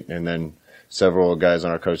state, and then several guys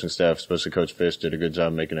on our coaching staff, especially Coach Fish, did a good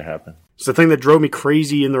job making it happen. It's the thing that drove me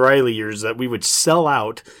crazy in the Riley years, that we would sell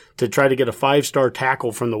out to try to get a 5-star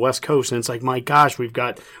tackle from the West Coast. And it's like, my gosh,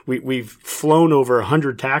 we've flown over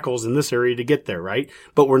 100 tackles in this area to get there, right?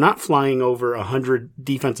 But we're not flying over 100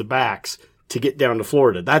 defensive backs to get down to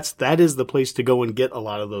Florida. That is the place to go and get a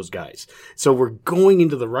lot of those guys. So we're going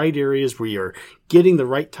into the right areas. We are getting the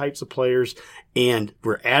right types of players, and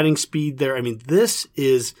we're adding speed there. I mean, this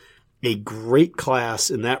is a great class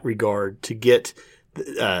in that regard to get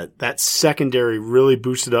that secondary really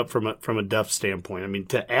boosted up from a depth standpoint. I mean,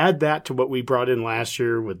 to add that to what we brought in last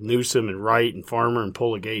year with Newsom and Wright and Farmer and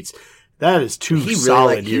Pola Gates, That is two He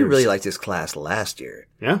solid years. He really liked his class last year.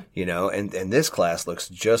 Yeah. You know, and this class looks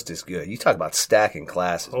just as good. You talk about stacking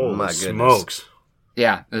classes. Oh, my goodness. smokes.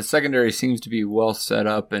 Yeah, the secondary seems to be well set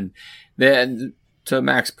up. And then to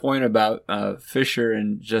Mac's point about Fisher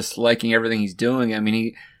and just liking everything he's doing, I mean,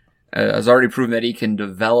 he has already proven that he can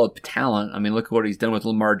develop talent. I mean, look at what he's done with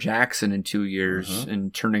Lamar Jackson in 2 years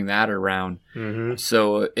and turning that around.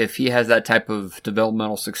 So if he has that type of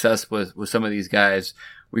developmental success with some of these guys,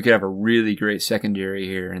 we could have a really great secondary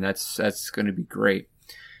here, and that's going to be great.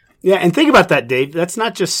 Yeah, and think about that, Dave. That's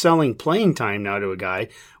not just selling playing time now to a guy.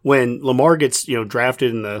 When Lamar gets,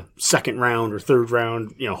 drafted in the second round or third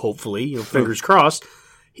round, hopefully, fingers crossed,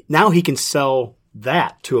 now he can sell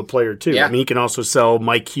that to a player too. Yeah. I mean, he can also sell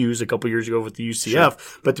Mike Hughes a couple years ago with the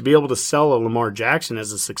UCF, but to be able to sell a Lamar Jackson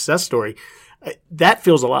as a success story, that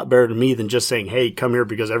feels a lot better to me than just saying, hey, come here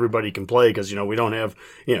because everybody can play because, we don't have,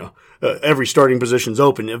 every starting position's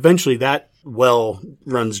open. Eventually that well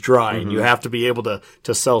runs dry and you have to be able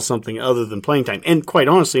to sell something other than playing time. And quite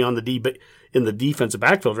honestly, in the defensive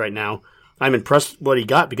backfield right now, I'm impressed with what he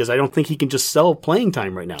got because I don't think he can just sell playing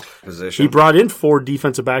time right now. Position. He brought in 4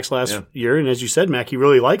 defensive backs last year, and as you said, Mac, he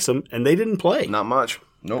really likes them, and they didn't play. Not much.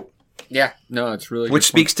 Nope. Yeah, no, it's really Which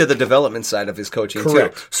speaks to the development side of his coaching,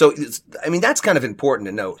 Correct. too. So, that's kind of important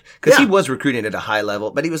to note. Because he was recruiting at a high level,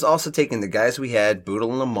 but he was also taking the guys we had, Boodle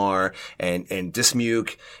and Lamar, and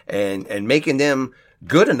Dismuke, and making them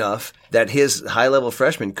good enough that his high-level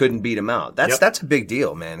freshmen couldn't beat him out. That's a big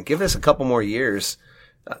deal, man. Give us a couple more years.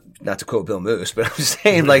 Not to quote Bill Moose, but I'm just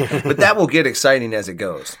saying, but that will get exciting as it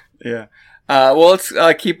goes. Yeah. Well, let's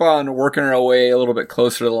keep on working our way a little bit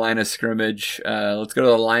closer to the line of scrimmage. Let's go to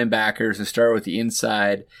the linebackers and start with the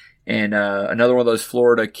inside. And another one of those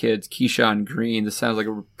Florida kids, Keyshawn Green. This sounds like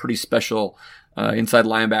a pretty special inside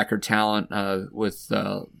linebacker talent with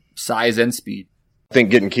size and speed. I think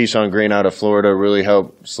getting Keyshawn Green out of Florida really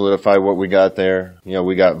helped solidify what we got there.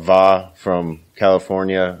 We got Va from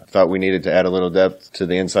California. Thought we needed to add a little depth to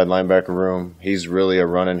the inside linebacker room. He's really a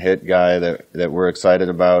run and hit guy that we're excited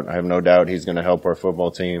about. I have no doubt he's going to help our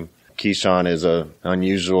football team. Keyshawn is an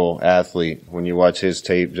unusual athlete. When you watch his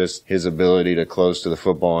tape, just his ability to close to the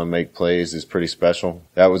football and make plays is pretty special.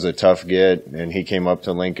 That was a tough get, and he came up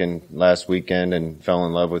to Lincoln last weekend and fell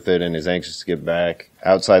in love with it and is anxious to get back.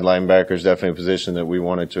 Outside linebacker is definitely a position that we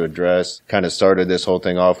wanted to address. Kind of started this whole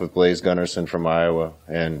thing off with Blaze Gunnerson from Iowa,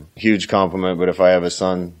 and huge compliment, but if I have a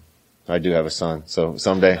son, I do have a son. So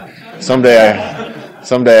someday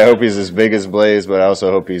I hope he's as big as Blaze, but I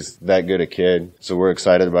also hope he's that good a kid. So we're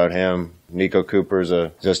excited about him. Nico Cooper's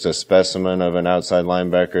just a specimen of an outside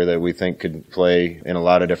linebacker that we think could play in a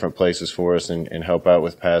lot of different places for us and help out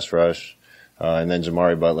with pass rush. And then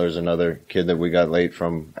Jamari Butler's another kid that we got late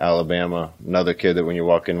from Alabama. Another kid that when you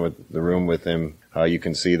walk in with the room with him, you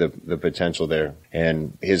can see the potential there.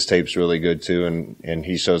 And his tape's really good too, and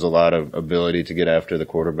he shows a lot of ability to get after the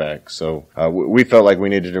quarterback. So we felt like we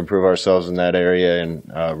needed to improve ourselves in that area and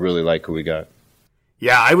really like who we got.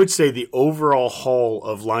 Yeah, I would say the overall haul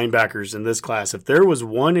of linebackers in this class, if there was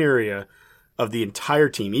one area of the entire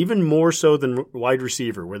team, even more so than wide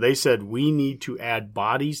receiver, where they said we need to add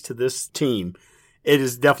bodies to this team, it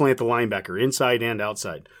is definitely at the linebacker, inside and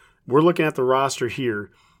outside. We're looking at the roster here,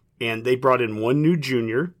 and they brought in one new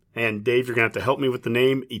junior. And Dave, you're going to have to help me with the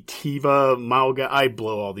name. Itiva Mauga. I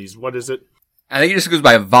blow all these. What is it? I think it just goes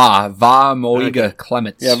by Va Moiga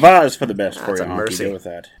Clements. Yeah, Va is for the best for That's you, a Honky. mercy. Go with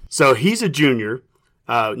that. So he's a junior.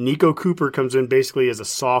 Nico Cooper comes in basically as a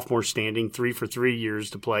sophomore standing, 3 for 3 years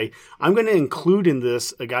to play. I'm going to include in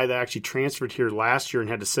this a guy that actually transferred here last year and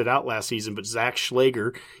had to sit out last season, but Zach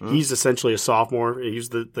Schlager. He's essentially a sophomore. He's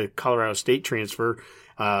the Colorado State transfer.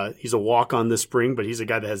 He's a walk-on this spring, but he's a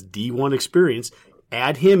guy that has D1 experience.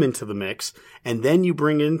 Add him into the mix, and then you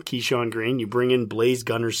bring in Keyshawn Green, you bring in Blaze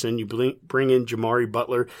Gunnerson, you bring in Jamari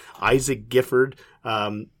Butler, Isaac Gifford,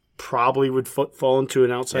 probably would fall into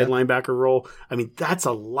an outside linebacker role. I mean, that's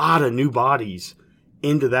a lot of new bodies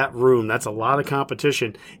into that room. That's a lot of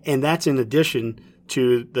competition, and that's in addition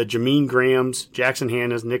to the Jamean Grahams, Jackson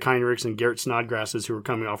Hannas, Nick Heinrichs, and Garrett Snodgrasses who are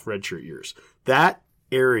coming off redshirt years. That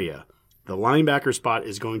area, the linebacker spot,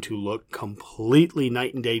 is going to look completely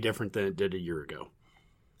night and day different than it did a year ago.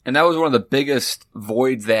 And that was one of the biggest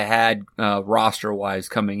voids they had roster-wise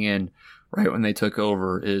coming in right when they took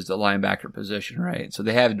over is the linebacker position, right? So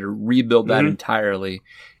they had to rebuild that entirely,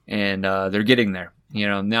 and they're getting there.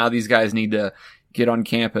 Now these guys need to get on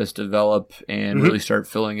campus, develop, and really start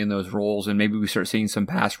filling in those roles, and maybe we start seeing some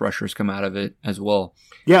pass rushers come out of it as well.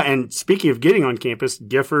 Yeah, and speaking of getting on campus,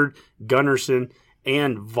 Gifford, Gunnerson,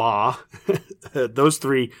 and Va, those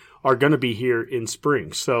three are going to be here in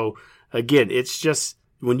spring. So, again, it's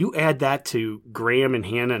when you add that to Graham and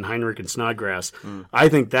Hanna and Heinrich and Snodgrass, I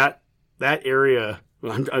think that area,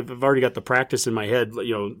 I've already got the practice in my head,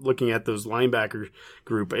 looking at those linebacker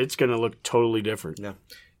group, it's going to look totally different.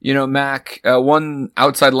 Yeah. Mac, one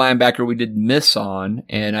outside linebacker we did miss on,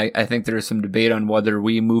 and I think there's some debate on whether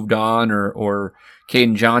we moved on or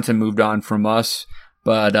Caden Johnson moved on from us,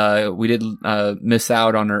 but we did miss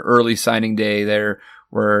out on our early signing day there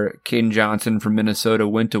where Caden Johnson from Minnesota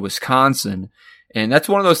went to Wisconsin. And that's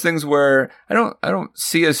one of those things where I don't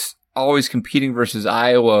see us always competing versus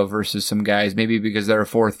Iowa versus some guys, maybe because they're a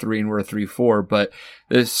 4-3 and we're a 3-4, but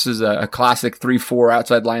this is a classic 3-4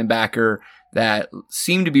 outside linebacker that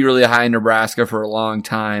seemed to be really high in Nebraska for a long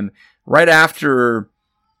time. Right after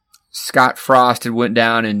Scott Frost had went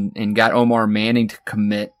down and got Omar Manning to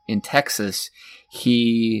commit in Texas,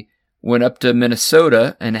 he went up to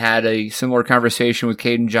Minnesota and had a similar conversation with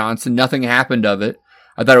Caden Johnson. Nothing happened of it.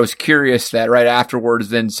 I thought it was curious that right afterwards,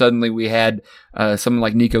 then suddenly we had someone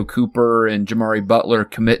like Nico Cooper and Jamari Butler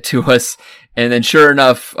commit to us. And then sure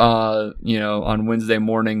enough, on Wednesday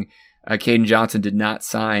morning, Caden Johnson did not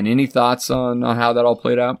sign. Any thoughts on how that all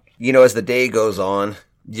played out? As the day goes on,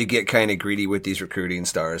 you get kind of greedy with these recruiting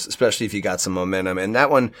stars, especially if you got some momentum. And that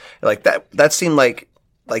one, that seemed like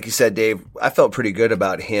you said, Dave, I felt pretty good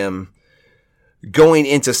about him going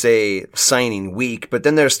into, say, signing week, but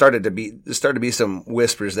then there started to be some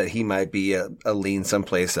whispers that he might be a lean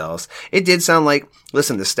someplace else. It did sound like,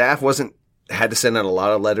 listen, the staff had to send out a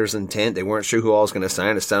lot of letters of intent. They weren't sure who all was going to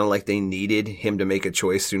sign. It sounded like they needed him to make a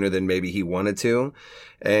choice sooner than maybe he wanted to.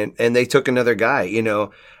 And they took another guy.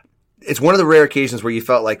 It's one of the rare occasions where you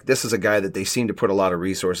felt like this is a guy that they seem to put a lot of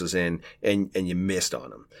resources in and you missed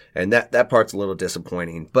on him. And that part's a little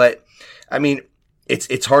disappointing. But I mean,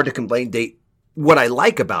 it's hard to complain. What I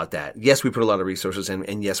like about that, yes, we put a lot of resources in,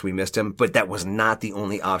 and yes, we missed him, but that was not the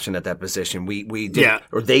only option at that position. We did,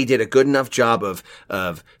 or they did a good enough job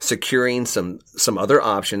of securing some other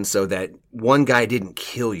options so that one guy didn't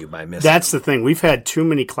kill you by missing. That's the thing. We've had too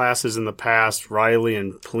many classes in the past, Riley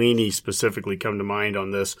and Pelini specifically come to mind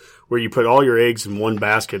on this, where you put all your eggs in one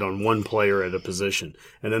basket on one player at a position,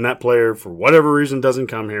 and then that player, for whatever reason, doesn't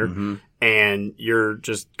come here. And you're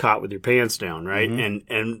just caught with your pants down, right?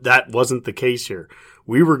 And that wasn't the case here.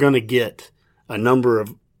 We were going to get a number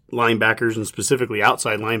of linebackers, and specifically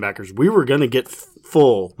outside linebackers. We were going to get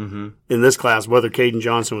full in this class, whether Caden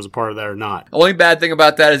Johnson was a part of that or not. The only bad thing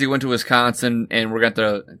about that is he went to Wisconsin, and we're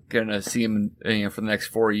going to see him for the next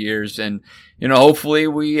 4 years. And hopefully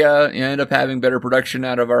we end up having better production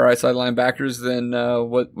out of our outside linebackers than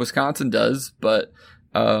what Wisconsin does, but.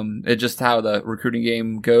 It's just how the recruiting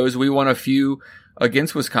game goes. We won a few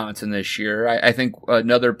against Wisconsin this year. I think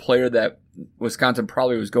another player that Wisconsin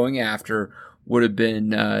probably was going after would have been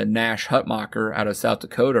Nash Hutmacher out of South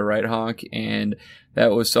Dakota, right, Honk? And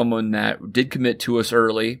that was someone that did commit to us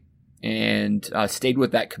early and stayed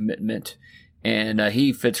with that commitment. And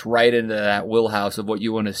he fits right into that wheelhouse of what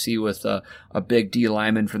you want to see with a big D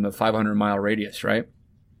lineman from the 500-mile radius, right?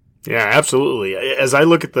 Yeah, absolutely. As I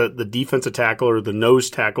look at the defensive tackle or the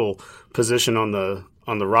nose tackle position on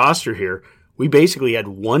the roster here, we basically had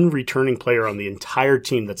one returning player on the entire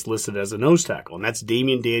team that's listed as a nose tackle, and that's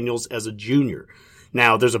Damian Daniels as a junior.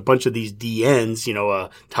 Now, there's a bunch of these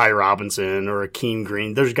DNs, Ty Robinson or Akeem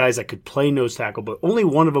Green. There's guys that could play nose tackle, but only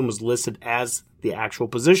one of them was listed as the actual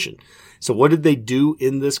position. So what did they do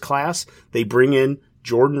in this class? They bring in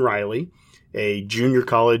Jordan Riley, a junior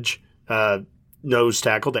college nose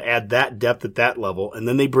tackle, to add that depth at that level. And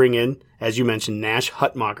then they bring in, as you mentioned, Nash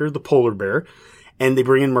Hutmacher, the polar bear, and they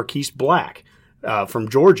bring in Marquise Black from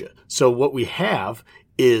Georgia. So what we have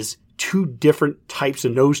is two different types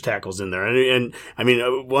of nose tackles in there. And I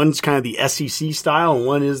mean, one's kind of the SEC style and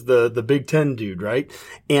one is the Big Ten dude, right?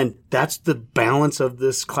 And that's the balance of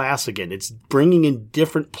this class again. It's bringing in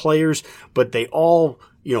different players, but they all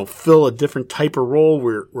fill a different type of role.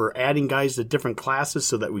 We're adding guys to different classes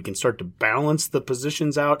so that we can start to balance the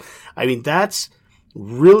positions out. I mean, that's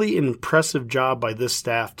really an impressive job by this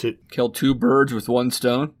staff to kill two birds with one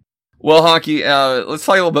stone. Well, Honky, let's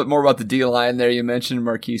talk a little bit more about the D-line there. You mentioned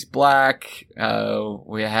Marquise Black.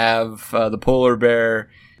 We have the polar bear,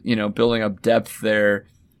 building up depth there.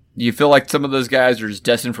 Do you feel like some of those guys are just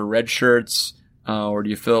destined for red shirts, or do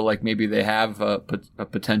you feel like maybe they have a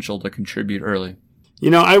potential to contribute early?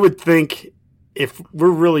 I would think if we're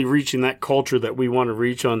really reaching that culture that we want to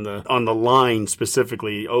reach on the line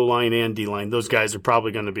specifically, O-line and D-line, those guys are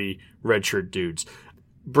probably going to be redshirt dudes.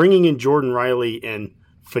 Bringing in Jordan Riley and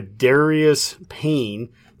Fedarius Payne,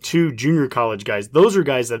 two junior college guys, those are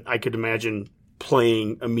guys that I could imagine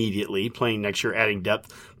playing immediately, playing next year, adding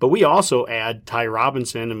depth. But we also add Ty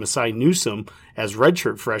Robinson and Masai Newsome as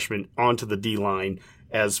redshirt freshmen onto the D-line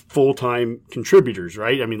as full-time contributors,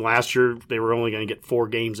 right? I mean, last year they were only going to get 4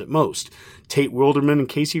 games at most. Tate Wilderman and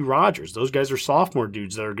Casey Rogers, those guys are sophomore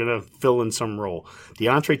dudes that are going to fill in some role.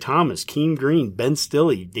 DeAndre Thomas, Keem Green, Ben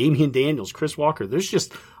Stilley, Damian Daniels, Chris Walker. There's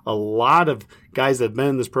just a lot of guys that have been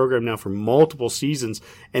in this program now for multiple seasons.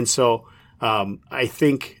 And so I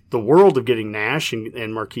think the world of getting Nash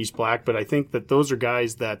and Marquise Black, but I think that those are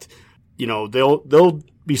guys that, you know, they'll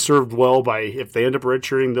be served well by, if they end up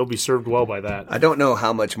redshirting, they'll be served well by that. I don't know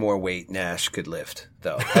how much more weight Nash could lift,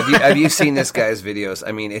 though. Have you seen this guy's videos?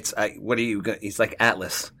 I mean, he's like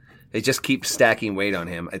Atlas. They just keep stacking weight on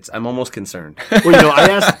him. I'm almost concerned. Well, you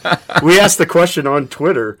know, we asked the question on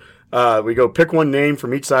Twitter. We go, pick one name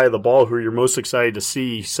from each side of the ball who you're most excited to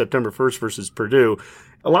see September 1st versus Purdue.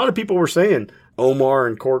 A lot of people were saying Omar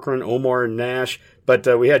and Corcoran, Omar and Nash.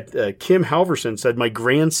 But we had Kim Halverson said, my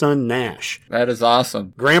grandson Nash. That is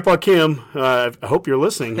awesome. Grandpa Kim, I hope you're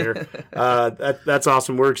listening here. That's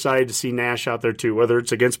awesome. We're excited to see Nash out there too, whether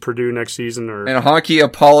it's against Purdue next season or. And Honky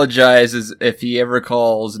apologizes if he ever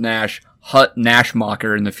calls Nash Hut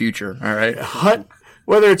Nashmocker in the future. All right,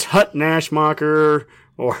 whether it's Hut Nashmocker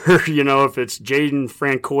or, you know, if it's Jaden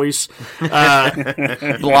Francois,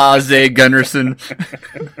 Blase Gunnarsson.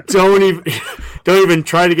 Don't even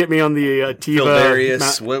try to get me on the Tiva.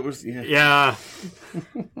 Darius. What was? Yeah.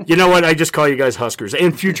 You know what? I just call you guys Huskers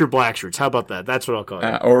and future Black Shirts. How about that? That's what I'll call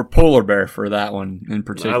you. Or Polar Bear for that one in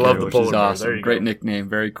particular. I love the which Polar is Bear. awesome. Great nickname.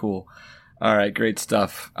 Very cool. All right, great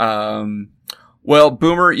stuff. Well,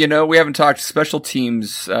 Boomer, you know, we haven't talked special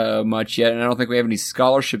teams much yet, and I don't think we have any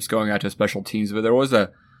scholarships going out to special teams, but there was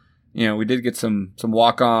we did get some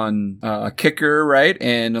walk-on kicker, right,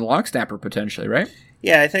 and a long snapper potentially, right?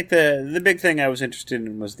 Yeah, I think the big thing I was interested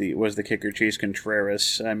in was the kicker, Chase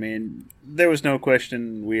Contreras. I mean, there was no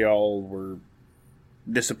question we all were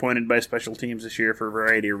disappointed by special teams this year for a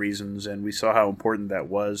variety of reasons, and we saw how important that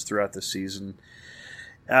was throughout the season.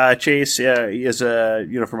 Chase is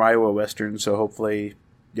from Iowa Western, so hopefully,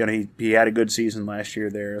 he had a good season last year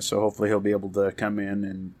there, so hopefully he'll be able to come in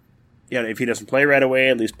and, if he doesn't play right away,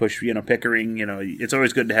 at least push, Pickering. It's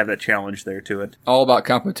always good to have that challenge there to it. All about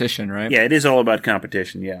competition, right? Yeah, it is all about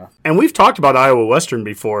competition, yeah. And we've talked about Iowa Western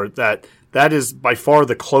before, that is by far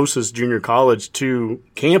the closest junior college to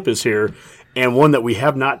campus here, and one that we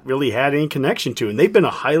have not really had any connection to. And they've been a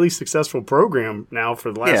highly successful program now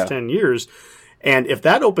for the last 10 years. And if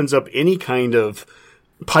that opens up any kind of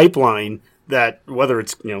pipeline, that whether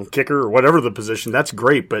it's kicker or whatever the position, that's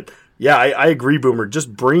great. But yeah, I agree, Boomer.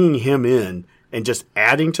 Just bringing him in and just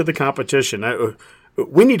adding to the competition.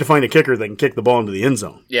 We need to find a kicker that can kick the ball into the end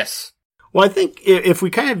zone. Yes. Well, I think if we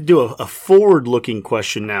kind of do a forward-looking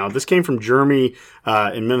question now, this came from Jeremy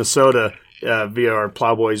in Minnesota via our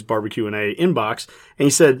Plowboys Barbecue and A inbox, and he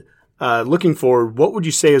said, looking forward, what would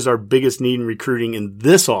you say is our biggest need in recruiting in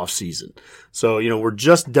this offseason? So, we're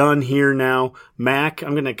just done here now. Mac,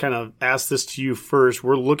 I'm going to kind of ask this to you first.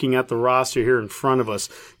 We're looking at the roster here in front of us.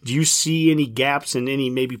 Do you see any gaps in any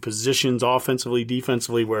maybe positions offensively,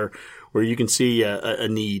 defensively where you can see a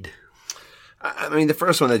need? I mean, the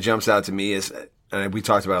first one that jumps out to me is, and we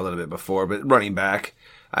talked about it a little bit before, but running back.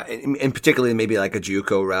 And particularly maybe like a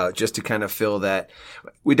JUCO route, just to kind of fill that.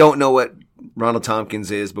 We don't know what Ronald Tompkins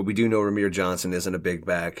is, but we do know Ramir Johnson isn't a big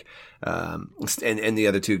back, and the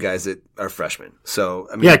other two guys that are freshmen. So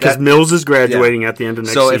I mean, because Mills is graduating at the end of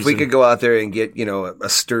next season. So if we could go out there and get a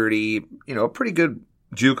sturdy, a pretty good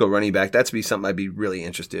JUCO running back, that'd be something I'd be really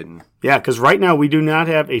interested in. Yeah, because right now we do not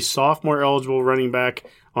have a sophomore eligible running back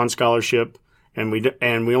on scholarship. And we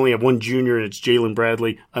only have one junior, and it's Jalen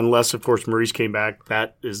Bradley, unless, of course, Maurice came back.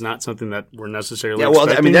 That is not something that we're necessarily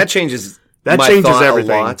expecting. I mean, that changes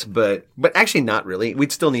everything. A lot, but actually not really.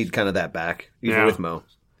 We'd still need kind of that back, even with Mo.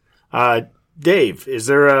 Dave, is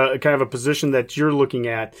there a kind of a position that you're looking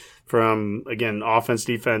at from, again, offense,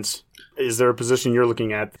 defense? Is there a position you're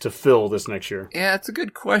looking at to fill this next year? Yeah, it's a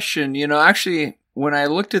good question. Actually, when I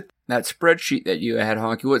looked at that spreadsheet that you had,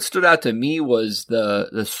 Honky, what stood out to me was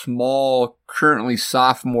the small, currently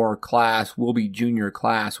sophomore class, will be junior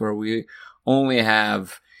class, where we only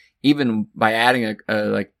have, even by adding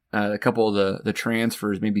a couple of the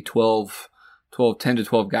transfers, maybe 10 to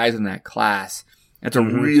 12 guys in that class. That's a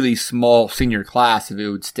really small senior class if it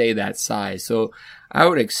would stay that size. So I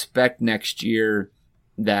would expect next year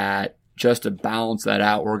that just to balance that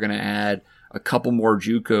out, we're going to add a couple more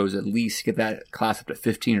JUCOs, at least get that class up to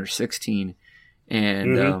 15 or 16,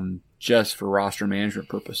 and just for roster management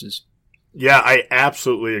purposes. Yeah, I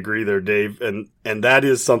absolutely agree there, Dave. And that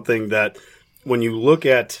is something that when you look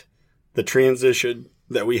at the transition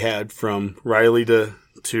that we had from Riley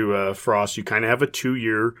to Frost, you kind of have a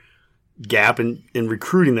 2-year gap in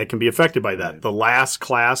recruiting that can be affected by that. The last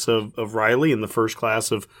class of Riley and the first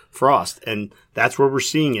class of Frost. And that's where we're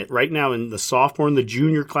seeing it. Right now in the sophomore and the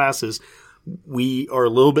junior classes, we are a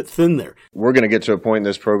little bit thin there. We're going to get to a point in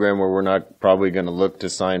this program where we're not probably going to look to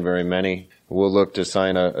sign very many. We'll look to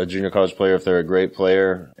sign a junior college player if they're a great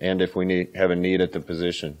player and if we have a need at the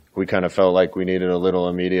position. We kind of felt like we needed a little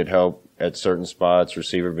immediate help at certain spots,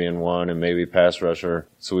 receiver being one and maybe pass rusher.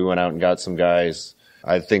 So we went out and got some guys.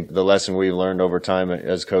 I think the lesson we've learned over time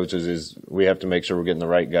as coaches is we have to make sure we're getting the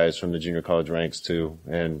right guys from the junior college ranks too,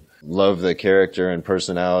 and love the character and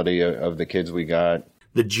personality of the kids we got.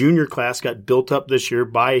 The junior class got built up this year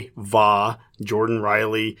by Va, Jordan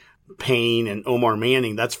Riley, Payne, and Omar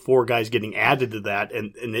Manning. That's 4 guys getting added to that,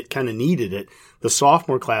 and it kind of needed it. The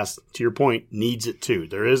sophomore class, to your point, needs it too.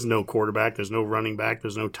 There is no quarterback, there's no running back,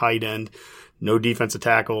 there's no tight end, no defensive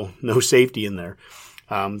tackle, no safety in there.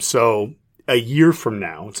 So a year from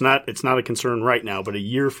now, it's not a concern right now, but a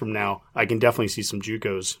year from now, I can definitely see some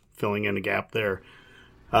JUCOs filling in a gap there.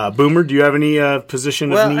 Boomer, do you have any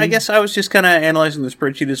position of need? Well, I guess I was just kind of analyzing the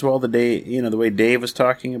spreadsheet as well the way Dave was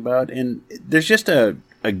talking about, and there's just a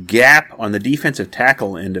gap on the defensive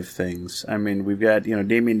tackle end of things. I mean, we've got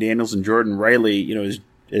Damian Daniels and Jordan Riley,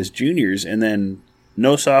 as juniors, and then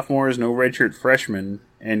no sophomores, no redshirt freshmen,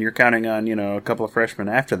 and you're counting on a couple of freshmen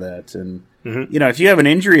after that. And if you have an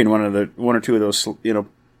injury in one or two of those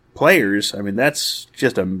players, I mean that's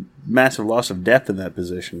just a massive loss of depth in that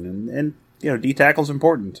position, and D tackle's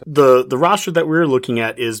important. The roster that we're looking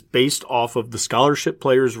at is based off of the scholarship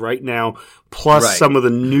players right now, plus some of the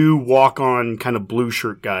new walk-on kind of blue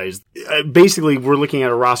shirt guys. Basically, we're looking at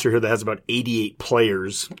a roster here that has about 88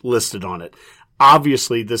 players listed on it.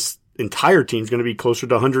 Obviously, this entire team is going to be closer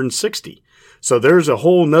to 160. So there's a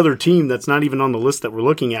whole nother team that's not even on the list that we're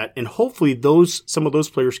looking at, and hopefully some of those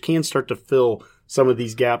players can start to fill some of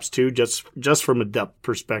these gaps too, just from a depth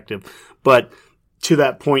perspective. But to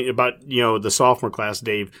that point about, the sophomore class,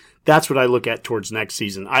 Dave, that's what I look at towards next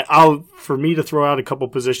season. For me to throw out a couple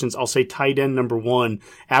positions, I'll say tight end number 1.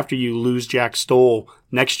 After you lose Jack Stoll,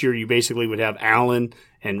 next year you basically would have Allen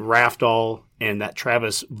and Rafdahl and that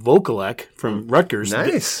Travis Vokalek from Rutgers.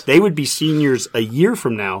 Nice. They would be seniors a year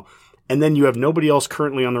from now. And then you have nobody else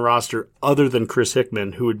currently on the roster other than Chris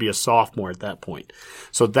Hickman, who would be a sophomore at that point.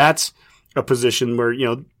 So that's a position where,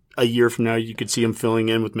 a year from now, you could see him filling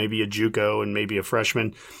in with maybe a JUCO and maybe a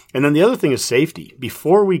freshman. And then the other thing is safety.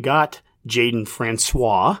 Before we got Jaden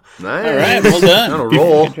Francois. Nice. All right, well done. On a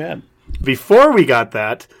roll. Good job. Before we got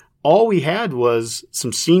that, all we had was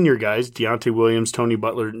some senior guys, Deontay Williams, Tony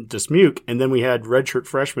Butler, and Dismuke, and then we had redshirt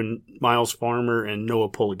freshmen Miles Farmer and Noah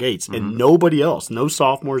Pola-Gates, and nobody else. No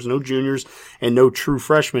sophomores, no juniors, and no true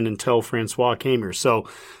freshmen until Francois came here. So,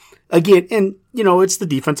 again, and, it's the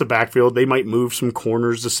defensive backfield. They might move some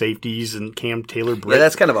corners to safeties and Cam Taylor-Britt. Yeah,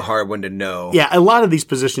 that's kind of a hard one to know. Yeah, a lot of these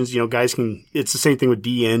positions, guys it's the same thing with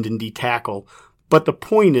D-end and D-tackle. But the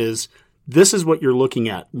point is, this is what you're looking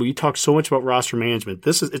at. We talk so much about roster management.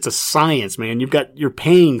 It's a science, man. You're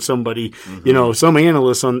paying somebody, some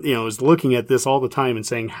analyst is looking at this all the time and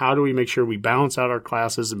saying, how do we make sure we balance out our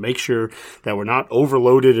classes and make sure that we're not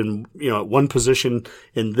overloaded in, at one position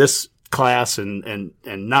in this class and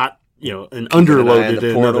not, and underloaded in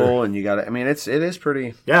the portal, another. And you got it is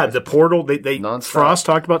pretty. Yeah, the portal. They nonstop. Frost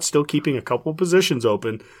talked about still keeping a couple of positions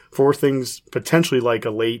open for things potentially like a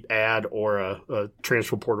late ad or a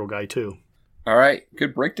transfer portal guy too. All right,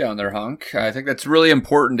 good breakdown there, Hunk. I think that's really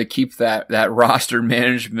important to keep that roster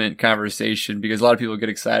management conversation because a lot of people get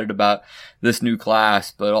excited about this new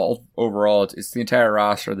class, but overall it's the entire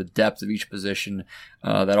roster, the depth of each position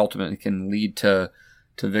that ultimately can lead to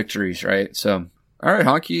victories, right? So. All right,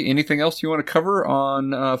 Honky, anything else you want to cover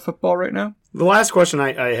on football right now? The last question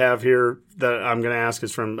I have here that I'm going to ask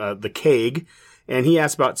is from the Keg, and he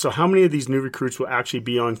asked about, so how many of these new recruits will actually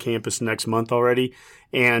be on campus next month already?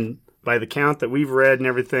 And by the count that we've read and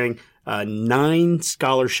everything, 9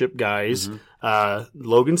 scholarship guys,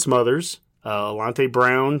 Logan Smothers, Alante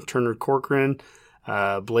Brown, Turner Corcoran,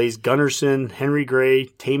 Blaze Gunnerson, Henry Gray,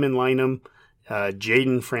 Taman Lynham,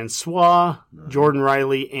 Jaden Francois, Jordan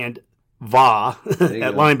Riley, and Va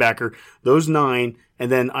at linebacker, those 9,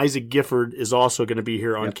 and then Isaac Gifford is also going to be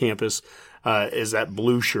here on campus is that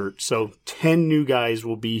blue shirt. So 10 new guys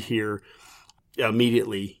will be here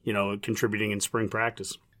immediately, contributing in spring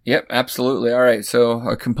practice. Yep, absolutely. All right, so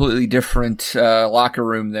a completely different locker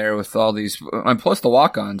room there with all these, and plus the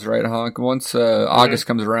walk-ons, right, Honk? Once August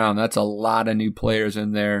comes around, that's a lot of new players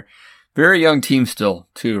in there. Very young team still,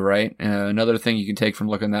 too, right? Another thing you can take from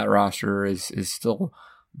looking at that roster is still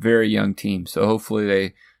very young team. So hopefully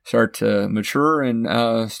they start to mature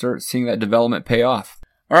and start seeing that development pay off.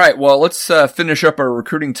 All right, well, let's finish up our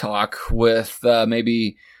recruiting talk with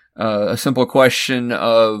maybe a simple question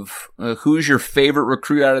of who's your favorite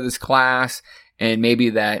recruit out of this class, and maybe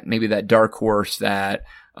that dark horse, that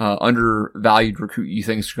undervalued recruit you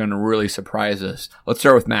think is going to really surprise us. Let's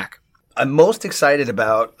start with Mac. I'm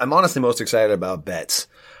honestly most excited about Betts.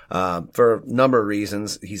 For a number of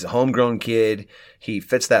reasons. He's a homegrown kid. He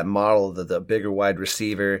fits that model of the bigger wide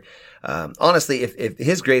receiver. Honestly, if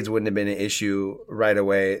his grades wouldn't have been an issue right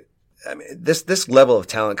away, I mean, this level of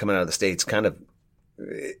talent coming out of the State's kind of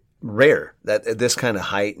rare, that this kind of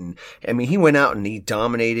height. And I mean, he went out and he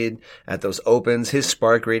dominated at those opens. His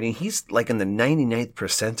spark rating, he's like in the 99th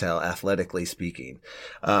percentile, athletically speaking.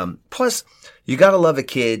 Plus, you gotta love a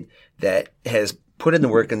kid that has put in the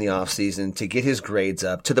work in the offseason to get his grades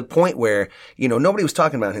up to the point where, nobody was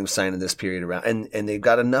talking about him signing this period around. And they've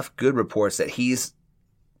got enough good reports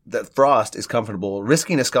that Frost is comfortable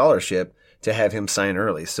risking a scholarship to have him sign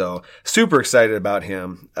early. So super excited about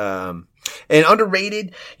him. And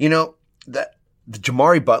underrated, the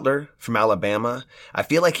Jamari Butler from Alabama. I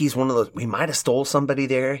feel like he's one of those, we might have stole somebody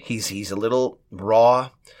there. He's a little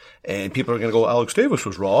raw. And people are going to go, Alex Davis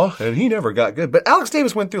was raw, and he never got good. But Alex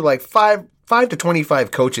Davis went through like 5 to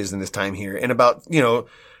 25 coaches in his time here, and about,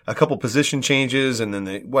 a couple position changes, and then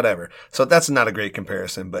whatever. So that's not a great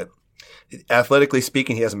comparison. But athletically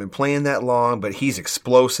speaking, he hasn't been playing that long, but he's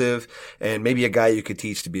explosive, and maybe a guy you could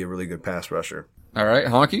teach to be a really good pass rusher. All right,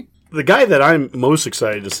 Honky? The guy that I'm most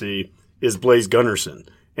excited to see is Blaise Gunnerson.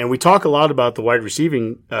 And we talk a lot about the wide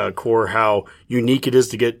receiving core, how unique it is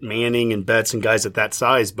to get Manning and Betts and guys at that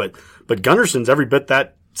size. But Gunnerson's every bit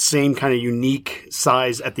that same kind of unique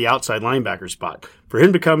size at the outside linebacker spot. For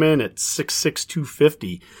him to come in at 6'6",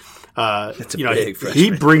 250, That's a big freshman.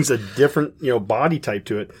 He brings a different body type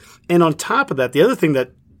to it. And on top of that, the other thing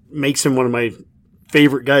that makes him one of my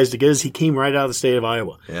favorite guys to get is he came right out of the state of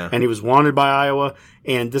Iowa. Yeah. And he was wanted by Iowa.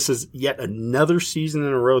 And this is yet another season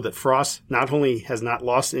in a row that Frost not only has not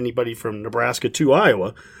lost anybody from Nebraska to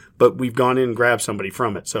Iowa, but we've gone in and grabbed somebody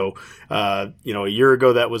from it. So, a year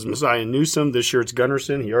ago that was Messiah Newsom. This year it's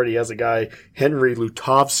Gunnerson. He already has a guy, Henry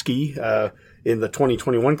Lutovsky, in the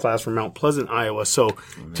 2021 class from Mount Pleasant, Iowa. So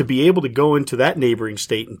to be able to go into that neighboring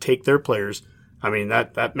state and take their players, I mean,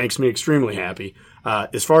 that makes me extremely happy.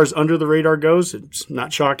 As far as under the radar goes, it's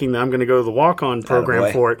not shocking that I'm going to go to the walk-on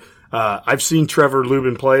program for it. I've seen Trevor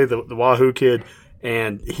Lubin play, the Wahoo kid,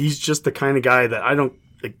 and he's just the kind of guy that I don't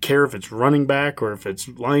care if it's running back or if it's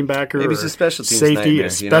linebacker. Maybe or he's a special teams safety, nightmare,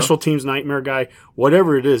 a special teams nightmare guy.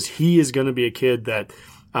 Whatever it is, he is going to be a kid that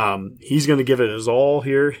he's going to give it his all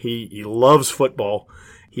here. He loves football.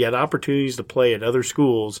 He had opportunities to play at other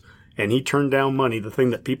schools, and he turned down money, the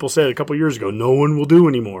thing that people said a couple years ago, no one will do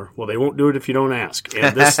anymore. Well, they won't do it if you don't ask.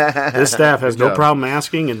 And this staff has no problem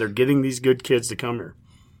asking, and they're getting these good kids to come here.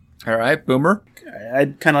 All right, Boomer.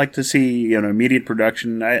 I'd kind of like to see immediate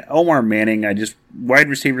production. Omar Manning, wide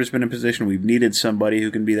receiver's been in position. We've needed somebody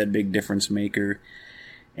who can be that big difference maker.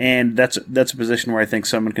 And that's a position where I think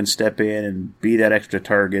someone can step in and be that extra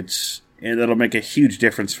targets, and that'll make a huge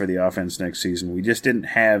difference for the offense next season. We just didn't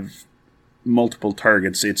have multiple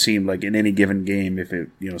targets, it seemed like, in any given game. If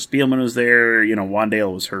Spielman was there,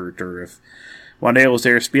 Wandale was hurt, or if Wandale was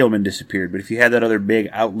there, Spielman disappeared. But if you had that other big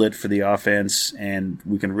outlet for the offense, and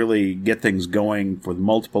we can really get things going with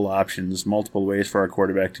multiple options, multiple ways for our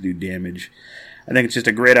quarterback to do damage, I think it's just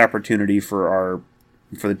a great opportunity for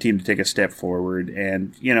the team to take a step forward.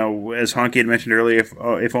 And, as Honky had mentioned earlier,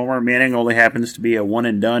 if Omar Manning only happens to be a one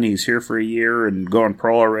and done, he's here for a year and going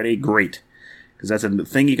pro already, great. Because that's a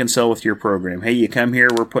thing you can sell with your program. Hey, you come here,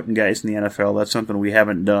 we're putting guys in the NFL. That's something we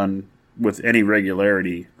haven't done with any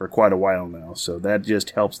regularity for quite a while now. So that just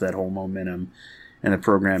helps that whole momentum and the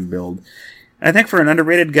program build. I think for an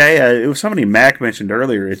underrated guy, it was somebody Mac mentioned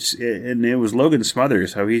earlier, it was Logan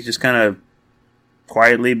Smothers, how he's just kind of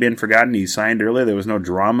quietly been forgotten. He signed early. There was no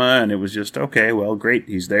drama, and it was just, okay, well, great.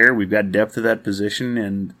 He's there. We've got depth to that position,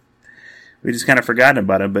 and we just kind of forgotten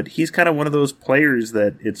about him. But he's kind of one of those players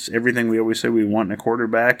that it's everything we always say we want in a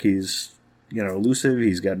quarterback. He's, elusive.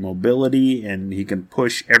 He's got mobility, and he can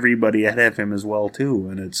push everybody ahead of him as well, too.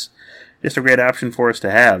 And it's just a great option for us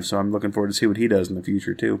to have. So I'm looking forward to see what he does in the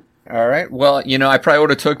future, too. All right. Well, I probably would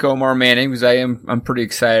have took Omar Manning because I'm pretty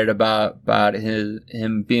excited about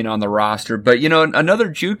him being on the roster. But another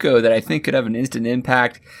JUCO that I think could have an instant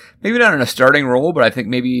impact, maybe not in a starting role, but I think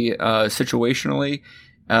maybe situationally,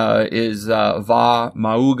 is Va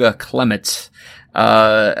Mauga Clements.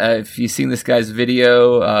 If you've seen this guy's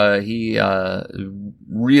video, he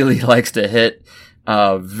really likes to hit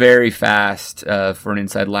very fast for an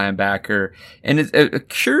inside linebacker. And it's a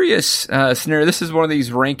curious scenario. This is one of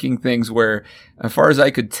these ranking things where, as far as I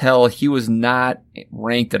could tell, he was not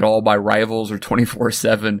ranked at all by Rivals or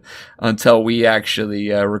 24/7 until we actually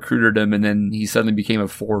recruited him, and then he suddenly became a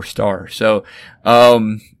 4-star. So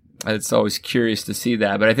it's always curious to see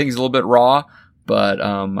that. But I think he's a little bit raw, but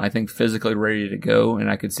I think physically ready to go, and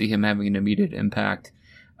I could see him having an immediate impact.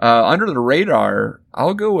 Under the radar,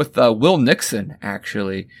 I'll go with Will Nixon,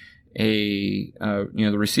 actually. The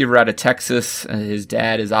receiver out of Texas. His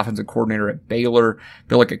dad is offensive coordinator at Baylor.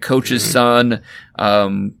 Feel like a coach's son.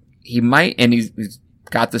 He might, and he's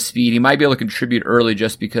got the speed. He might be able to contribute early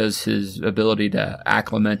just because his ability to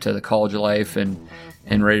acclimate to the college life and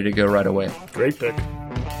ready to go right away. Great pick.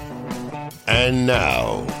 And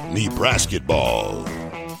now, Nebraska ball.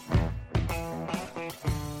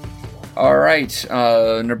 All right,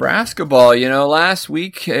 Nebraska ball. Last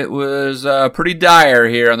week it was pretty dire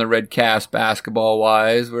here on the Redcast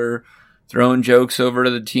basketball-wise. We're throwing jokes over to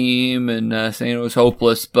the team and saying it was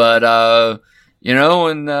hopeless. But,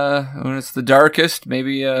 when it's the darkest,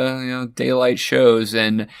 maybe, daylight shows.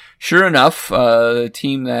 And sure enough, the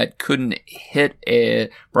team that couldn't hit a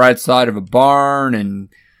broadside of a barn and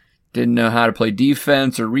didn't know how to play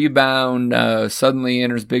defense or rebound, suddenly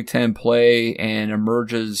enters Big Ten play and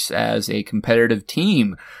emerges as a competitive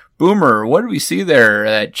team. Boomer, what did we see there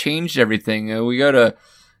that changed everything? We go to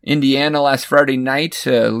Indiana last Friday night,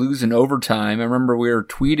 lose in overtime. I remember we were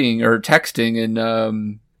tweeting or texting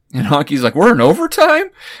and Honky's like, we're in overtime?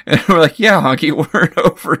 And we're like, yeah, Honky, we're in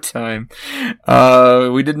overtime.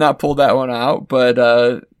 We did not pull that one out,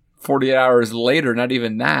 but 48 hours later, not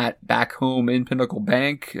even that, back home in Pinnacle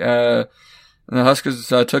Bank, the Huskers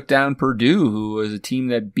took down Purdue, who was a team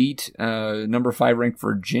that beat number 5 ranked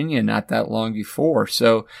Virginia not that long before.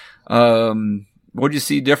 So what did you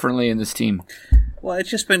see differently in this team? Well,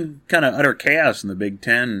 it's just been kind of utter chaos in the Big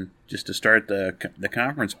Ten just to start the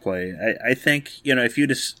conference play. I think, if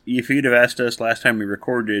you'd have asked us last time we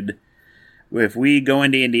recorded, if we go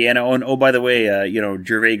into Indiana, oh, by the way,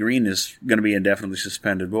 Gervais Green is going to be indefinitely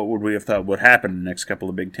suspended. What would we have thought would happen in the next couple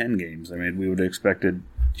of Big Ten games? I mean, we would have expected,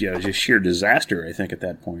 just sheer disaster, I think, at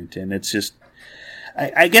that point. And it's just,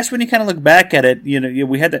 I guess when you kind of look back at it,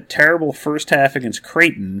 we had that terrible first half against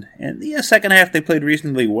Creighton, and the second half they played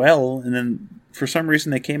reasonably well, and then for some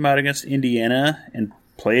reason they came out against Indiana and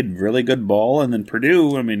played really good ball, and then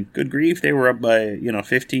Purdue, I mean, good grief, they were up by,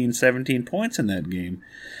 15, 17 points in that game.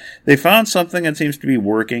 They found something that seems to be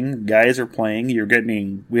working. Guys are playing.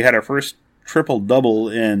 We had our first triple-double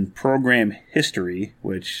in program history,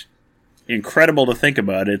 which, incredible to think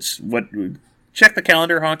about. Check the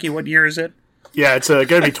calendar, Honky. What year is it? Yeah, it's going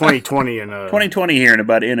to be 2020 in 2020 here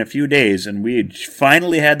in a few days, and we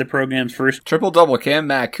finally had the program's first triple-double. Cam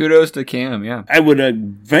Mack, kudos to Cam, yeah. I would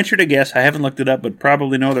venture to guess, I haven't looked it up, but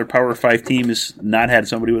probably no other Power 5 team has not had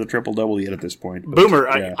somebody with a triple-double yet at this point. But, Boomer,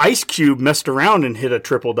 yeah. Ice Cube messed around and hit a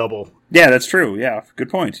triple-double. Yeah, that's true, yeah, good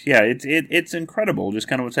point. Yeah, it's incredible, just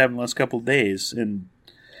kind of what's happened the last couple of days, and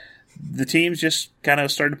the teams just kind of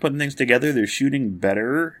started putting things together. They're shooting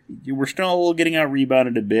better. We're still getting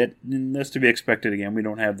out-rebounded a bit, and that's to be expected again. We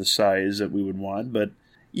don't have the size that we would want, but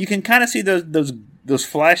you can kind of see those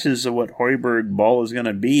flashes of what Hoiberg ball is going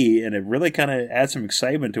to be, and it really kind of adds some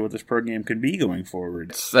excitement to what this program could be going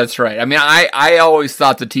forward. That's right. I mean, I always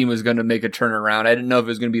thought the team was going to make a turnaround. I didn't know if it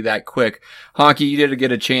was going to be that quick. Honky, you did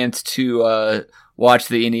get a chance to watch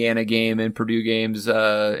the Indiana game and Purdue games,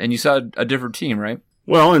 and you saw a different team, right?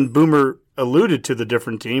 Well, and Boomer alluded to the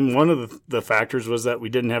different team. One of the factors was that we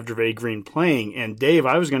didn't have Gervais Green playing. And Dave,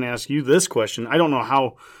 I was going to ask you this question. I don't know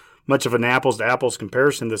how much of an apples-to-apples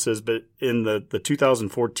comparison this is, but in the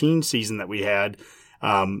 2014 season that we had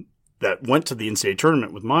that went to the NCAA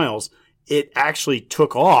tournament with Miles, it actually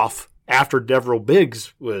took off after Devereaux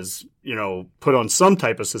Biggs was, put on some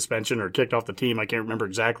type of suspension or kicked off the team. I can't remember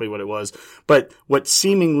exactly what it was. But what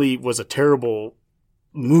seemingly was a terrible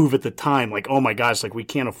move at the time, like, oh my gosh, like we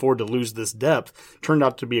can't afford to lose this depth, turned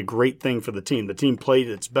out to be a great thing for the team. The team played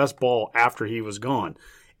its best ball after he was gone.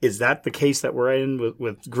 Is that the case that we're in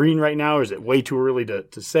with Green right now? Or is it way too early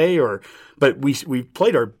to say? But we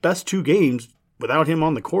played our best 2 games without him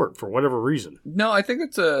on the court for whatever reason. No, I think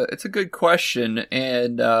it's a good question,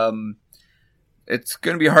 and it's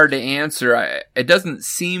going to be hard to answer. It doesn't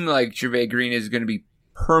seem like Gervais Green is going to be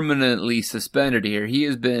permanently suspended here. He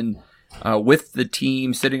has been with the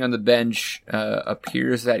team, sitting on the bench.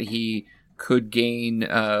 Appears that he could gain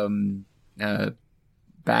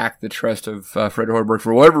back the trust of Fred Hoiberg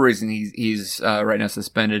for whatever reason. He's right now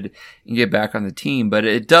suspended and get back on the team. But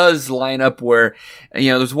it does line up where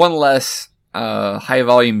there's one less high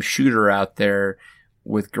volume shooter out there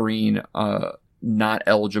with Green not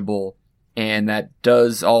eligible. And that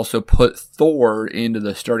does also put Thor into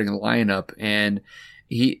the starting lineup. And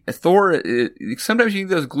Thor, sometimes you need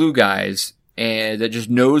those glue guys and that just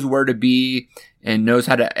knows where to be and knows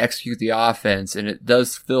how to execute the offense. And it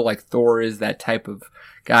does feel like Thor is that type of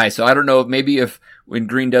guy. So I don't know, maybe if when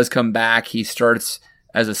Green does come back, he starts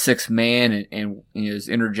as a sixth man and is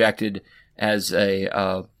interjected as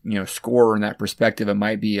a scorer in that perspective. It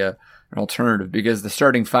might be an alternative, because the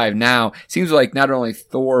starting five now seems like not only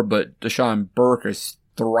Thor but Deshaun Burke is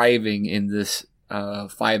thriving in this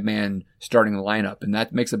 5-man starting lineup, and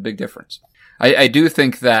that makes a big difference. I do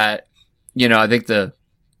think that, I think the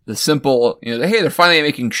simple, hey, they're finally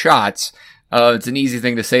making shots. It's an easy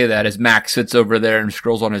thing to say that as Mac sits over there and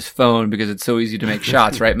scrolls on his phone because it's so easy to make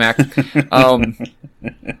shots, right, Mac?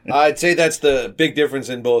 I'd say that's the big difference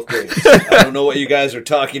in both games. I don't know what you guys are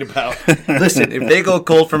talking about. Listen, if they go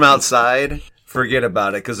cold from outside, forget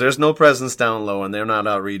about it, because there's no presence down low and they're not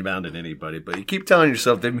out rebounding anybody. But you keep telling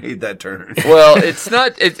yourself they made that turn. Well, it's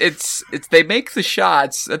not. It's they make the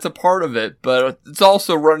shots. That's a part of it, but it's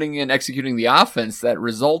also running and executing the offense that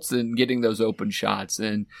results in getting those open shots.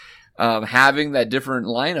 And having that different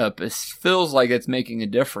lineup, it feels like it's making a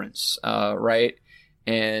difference, right?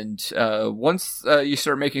 And once you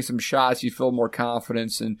start making some shots, you feel more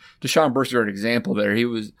confidence. And Deshaun Burke's an example there. He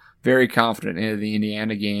was very confident in the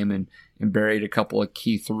Indiana game and buried a couple of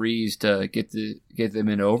key threes to get them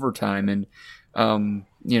in overtime. And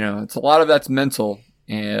it's a lot of that's mental,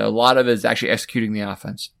 and a lot of it is actually executing the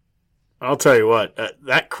offense. I'll tell you what,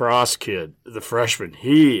 that Cross kid, the freshman,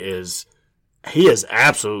 he has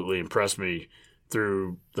absolutely impressed me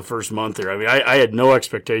through the first month there. I mean, I had no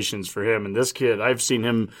expectations for him. And this kid, I've seen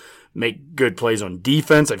him make good plays on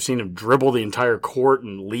defense. I've seen him dribble the entire court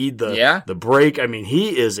and lead the break. I mean,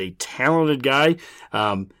 he is a talented guy.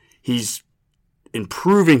 He's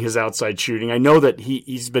improving his outside shooting. I know that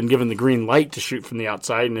he's been given the green light to shoot from the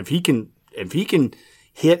outside. And if he can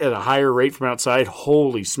hit at a higher rate from outside,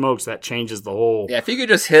 holy smokes, that changes the whole. Yeah, if he could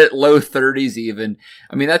just hit low 30s even.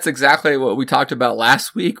 I mean, that's exactly what we talked about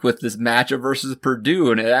last week with this matchup versus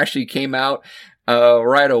Purdue, and it actually came out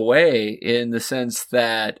right away in the sense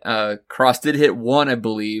that Cross did hit one, I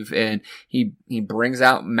believe, and he brings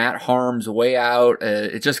out Matt Harms way out.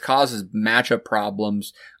 It just causes matchup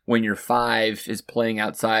problems when your 5 is playing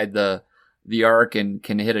outside the arc and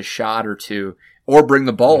can hit a shot or two. Or bring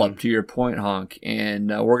the ball up, to your point, Honk. And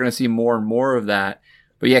we're going to see more and more of that.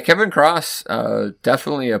 But yeah, Kevin Cross,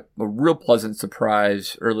 definitely a real pleasant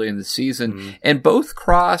surprise early in the season. Mm-hmm. And both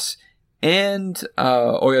Cross and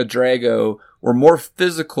Ouedraogo were more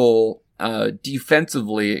physical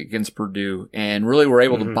defensively against Purdue, and really were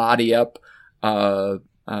able to body up the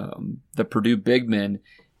Purdue big men.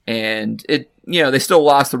 And they still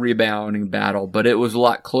lost the rebounding battle, but it was a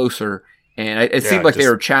lot closer. And it seemed like they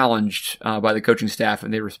were challenged by the coaching staff,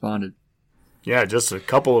 and they responded. Yeah, just a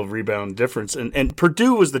couple of rebound difference. And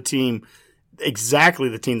Purdue was exactly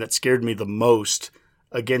the team that scared me the most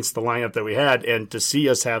against the lineup that we had. And to see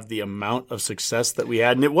us have the amount of success that we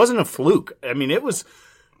had, and it wasn't a fluke. I mean, it was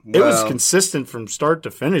consistent from start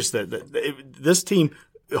to finish. This team,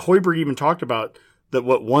 Hoiberg even talked about that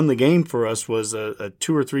what won the game for us was a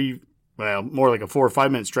 2 or 3, more like a 4 or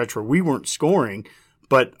 5 minute stretch where we weren't scoring,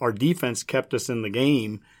 but our defense kept us in the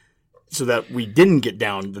game so that we didn't get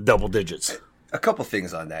down the double digits. A couple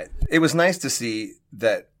things on that. It was nice to see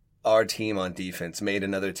that our team on defense made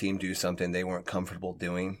another team do something they weren't comfortable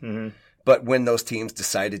doing. Mm-hmm. But when those teams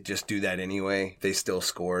decided to just do that anyway, they still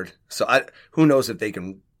scored. So who knows if they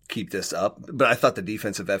can keep this up. But I thought the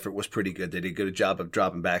defensive effort was pretty good. They did a good job of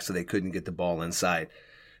dropping back so they couldn't get the ball inside.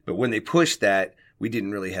 But when they pushed that, we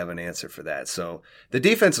didn't really have an answer for that. So the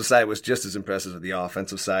defensive side was just as impressive as the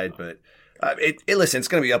offensive side. But listen, it's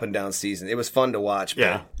going to be up and down season. It was fun to watch.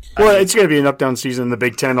 Yeah. Well, it's going to be an up down season in the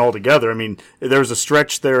Big Ten altogether. I mean, there was a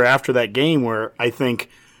stretch there after that game where I think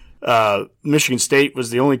Michigan State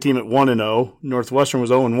was the only team at 1-0. Northwestern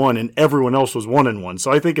was 0-1, and everyone else was 1-1.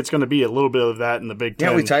 So I think it's going to be a little bit of that in the Big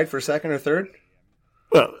Ten. Yeah, we tied for second or third.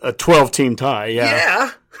 Well, a 12-team tie.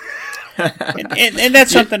 Yeah. and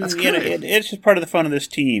that's something, it's just part of the fun of this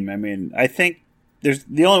team. I mean, I think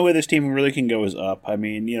the only way this team really can go is up. I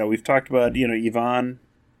mean, we've talked about, Yvonne.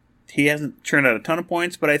 He hasn't turned out a ton of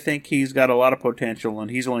points, but I think he's got a lot of potential,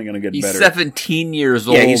 and he's only going to get better. He's 17 years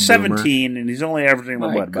old. Yeah, he's 17, and he's only averaging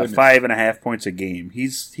about 5.5 points a game.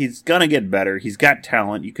 He's going to get better. He's got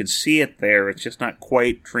talent. You can see it there. It's just not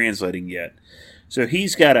quite translating yet. So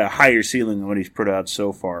he's got a higher ceiling than what he's put out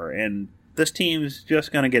so far, and this team is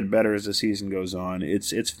just going to get better as the season goes on.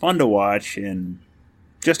 It's fun to watch, and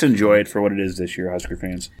just enjoy it for what it is this year, Husker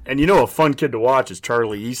fans. And a fun kid to watch is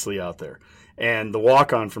Charlie Easley out there. And the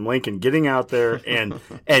walk-on from Lincoln getting out there and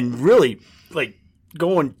really like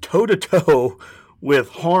going toe-to-toe with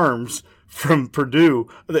Harms from Purdue.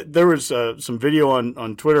 There was some video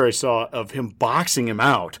on Twitter I saw of him boxing him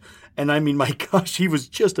out. And I mean, my gosh, he was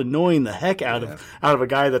just annoying the heck out of a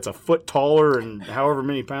guy that's a foot taller and however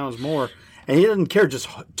many pounds more. And he doesn't care, just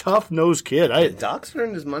tough-nosed kid. Doc's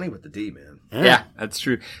earned his money with the D, man. Yeah, that's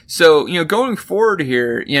true. So, going forward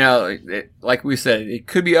here, like we said, it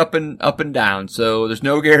could be up and down. So there's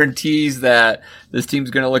no guarantees that this team's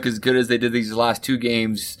going to look as good as they did these last two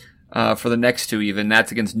games for the next two even.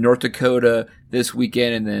 That's against North Dakota this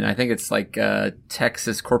weekend, and then I think it's like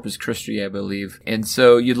Texas Corpus Christi, I believe. And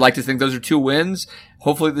so you'd like to think those are two wins.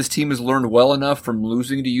 Hopefully this team has learned well enough from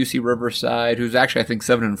losing to UC Riverside, who's actually, I think,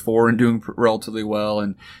 7-4 and doing relatively well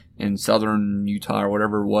in Southern Utah or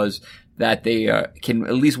whatever it was, that they can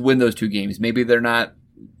at least win those two games. Maybe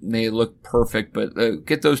they look perfect, but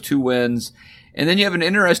get those two wins. And then you have an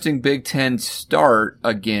interesting Big Ten start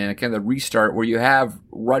again, kind of the restart, where you have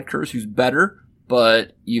Rutgers, who's better,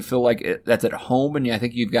 but you feel like that's at home, and I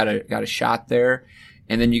think you've got a shot there.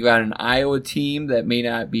 And then you got an Iowa team that may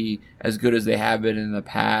not be as good as they have been in the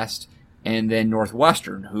past, and then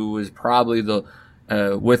Northwestern, who is probably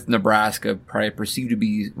with Nebraska, probably perceived to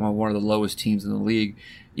be one of the lowest teams in the league.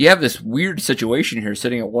 You have this weird situation here,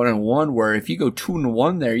 sitting at 1-1, where if you go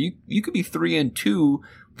 2-1 there, you could be 3-2,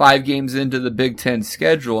 5 games into the Big Ten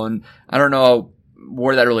schedule, and I don't know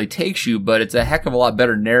where that really takes you, but it's a heck of a lot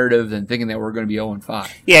better narrative than thinking that we're going to be 0-5.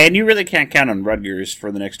 Yeah, and you really can't count on Rutgers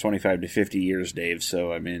for the next 25 to 50 years, Dave.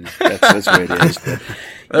 So, I mean, that's the way it is. But,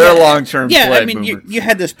 they're a long-term play. Yeah, I mean, you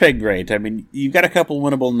had this pegged right. I mean, you've got a couple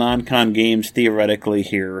winnable non-con games theoretically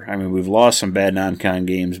here. I mean, we've lost some bad non-con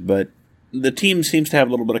games, but the team seems to have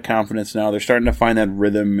a little bit of confidence now. They're starting to find that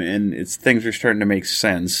rhythm, and things are starting to make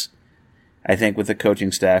sense, I think, with the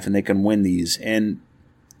coaching staff, and they can win these. And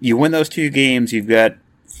you win those two games, you've got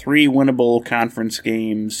 3 winnable conference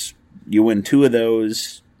games. You win 2 of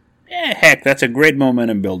those. Heck, that's a great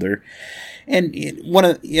momentum builder. And one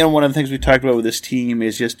of the things we talked about with this team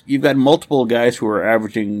is just you've got multiple guys who are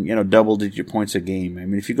averaging double-digit points a game. I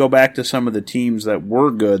mean, if you go back to some of the teams that were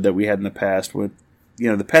good that we had in the past with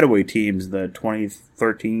the Petaway teams, the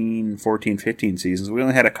 2013, 14, 15 seasons, we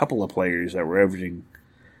only had a couple of players that were averaging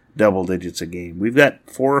double digits a game. We've got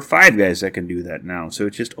 4 or 5 guys that can do that now. So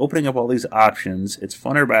it's just opening up all these options. It's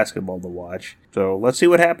funner basketball to watch. So let's see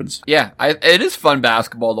what happens. Yeah, it is fun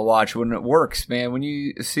basketball to watch when it works, man. When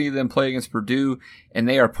you see them play against Purdue and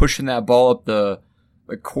they are pushing that ball up the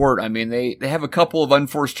court, I mean, they have a couple of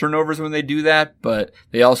unforced turnovers when they do that, but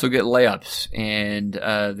they also get layups, and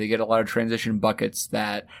they get a lot of transition buckets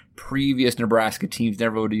that previous Nebraska teams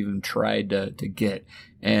never would have even tried to get.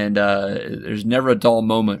 And there's never a dull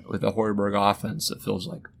moment with the Hoiberg offense, it feels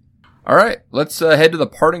like. All right, let's head to the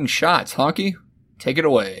parting shots. Honky, take it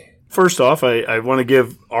away. First off, I want to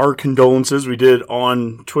give our condolences. We did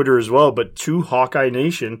on Twitter as well, but to Hawkeye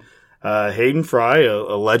Nation, Hayden Fry, a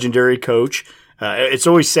legendary coach. It's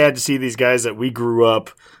always sad to see these guys that we grew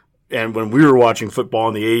up, and when we were watching football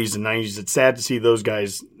in the 80s and 90s, it's sad to see those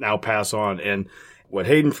guys now pass on. And what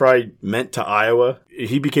Hayden Fry meant to Iowa,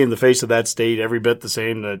 he became the face of that state every bit the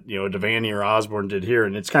same that, Devaney or Osborne did here.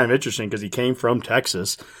 And it's kind of interesting because he came from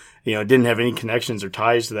Texas, didn't have any connections or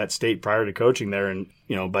ties to that state prior to coaching there. And,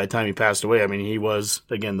 by the time he passed away, I mean, he was,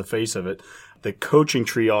 again, the face of it. The coaching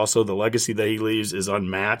tree also, the legacy that he leaves is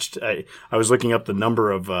unmatched. I was looking up the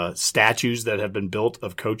number of statues that have been built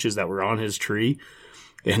of coaches that were on his tree.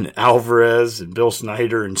 And Alvarez and Bill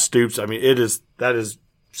Snyder and Stoops. I mean, that is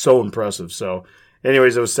so impressive. So,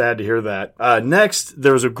 anyways, it was sad to hear that. Next,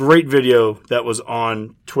 there was a great video that was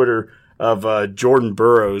on Twitter of Jordan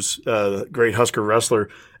Burroughs, great Husker wrestler,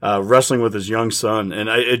 wrestling with his young son. And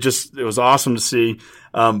it was awesome to see.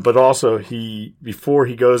 But also, before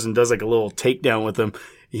he goes and does like a little takedown with him,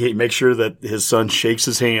 he makes sure that his son shakes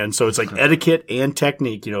his hand. So it's like etiquette and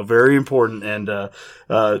technique, very important. And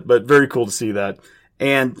but very cool to see that.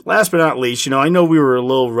 And last but not least, I know we were a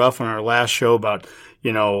little rough on our last show about,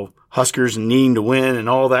 Huskers needing to win and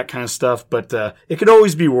all that kind of stuff, but it could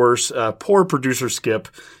always be worse. Poor producer Skip.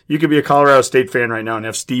 You could be a Colorado State fan right now and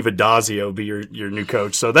have Steve Adazio be your new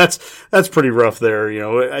coach. So that's pretty rough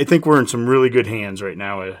there. I think we're in some really good hands right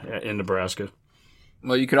now in Nebraska.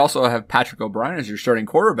 Well, you could also have Patrick O'Brien as your starting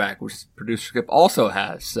quarterback, which producer Skip also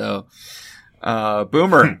has. So,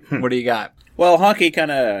 Boomer, what do you got? Well, Honky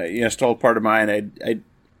kind of stole part of mine. I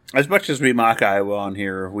as much as we mock Iowa on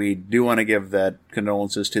here, we do want to give that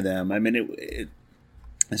condolences to them. I mean,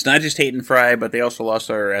 It's not just Hayden Fry, but they also lost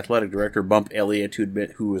our athletic director, Bump Elliott,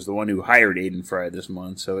 who was the one who hired Hayden Fry this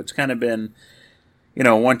month. So it's kind of been, a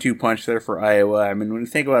 1-2 punch there for Iowa. I mean, when you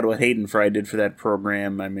think about what Hayden Fry did for that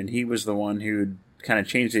program, I mean, he was the one who kind of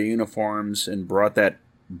changed their uniforms and brought that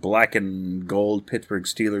black and gold Pittsburgh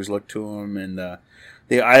Steelers look to them. And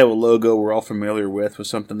the Iowa logo we're all familiar with was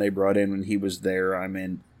something they brought in when he was there. I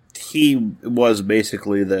mean, he was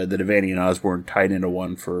basically the Devaney and Osborne tied into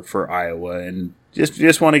one for Iowa. And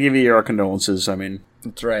just want to give you our condolences. I mean,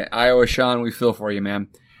 that's right. Iowa, Sean, we feel for you, man.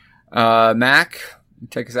 Mac,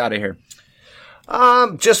 take us out of here.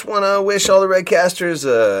 Just want to wish all the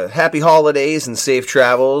Redcasters happy holidays and safe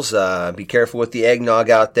travels. Be careful with the eggnog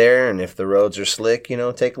out there, and if the roads are slick,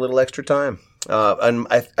 take a little extra time. And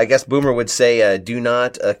I guess Boomer would say, do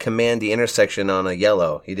not command the intersection on a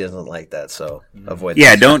yellow. He doesn't like that, so avoid that.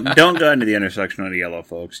 Yeah, don't go into the intersection on a yellow,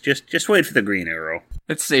 folks. Just wait for the green arrow.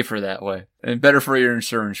 It's safer that way, and better for your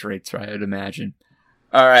insurance rates, right? I'd imagine.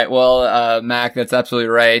 All right, well, Mac, that's absolutely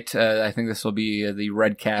right. I think this will be the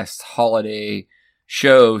Redcast holiday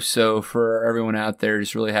show, so for everyone out there,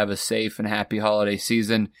 just really have a safe and happy holiday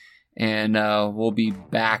season. And we'll be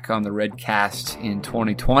back on the Redcast in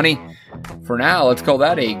 2020. For now, let's call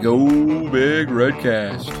that a Go Big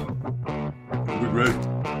Redcast. Go Big Red.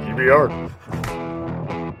 GBR.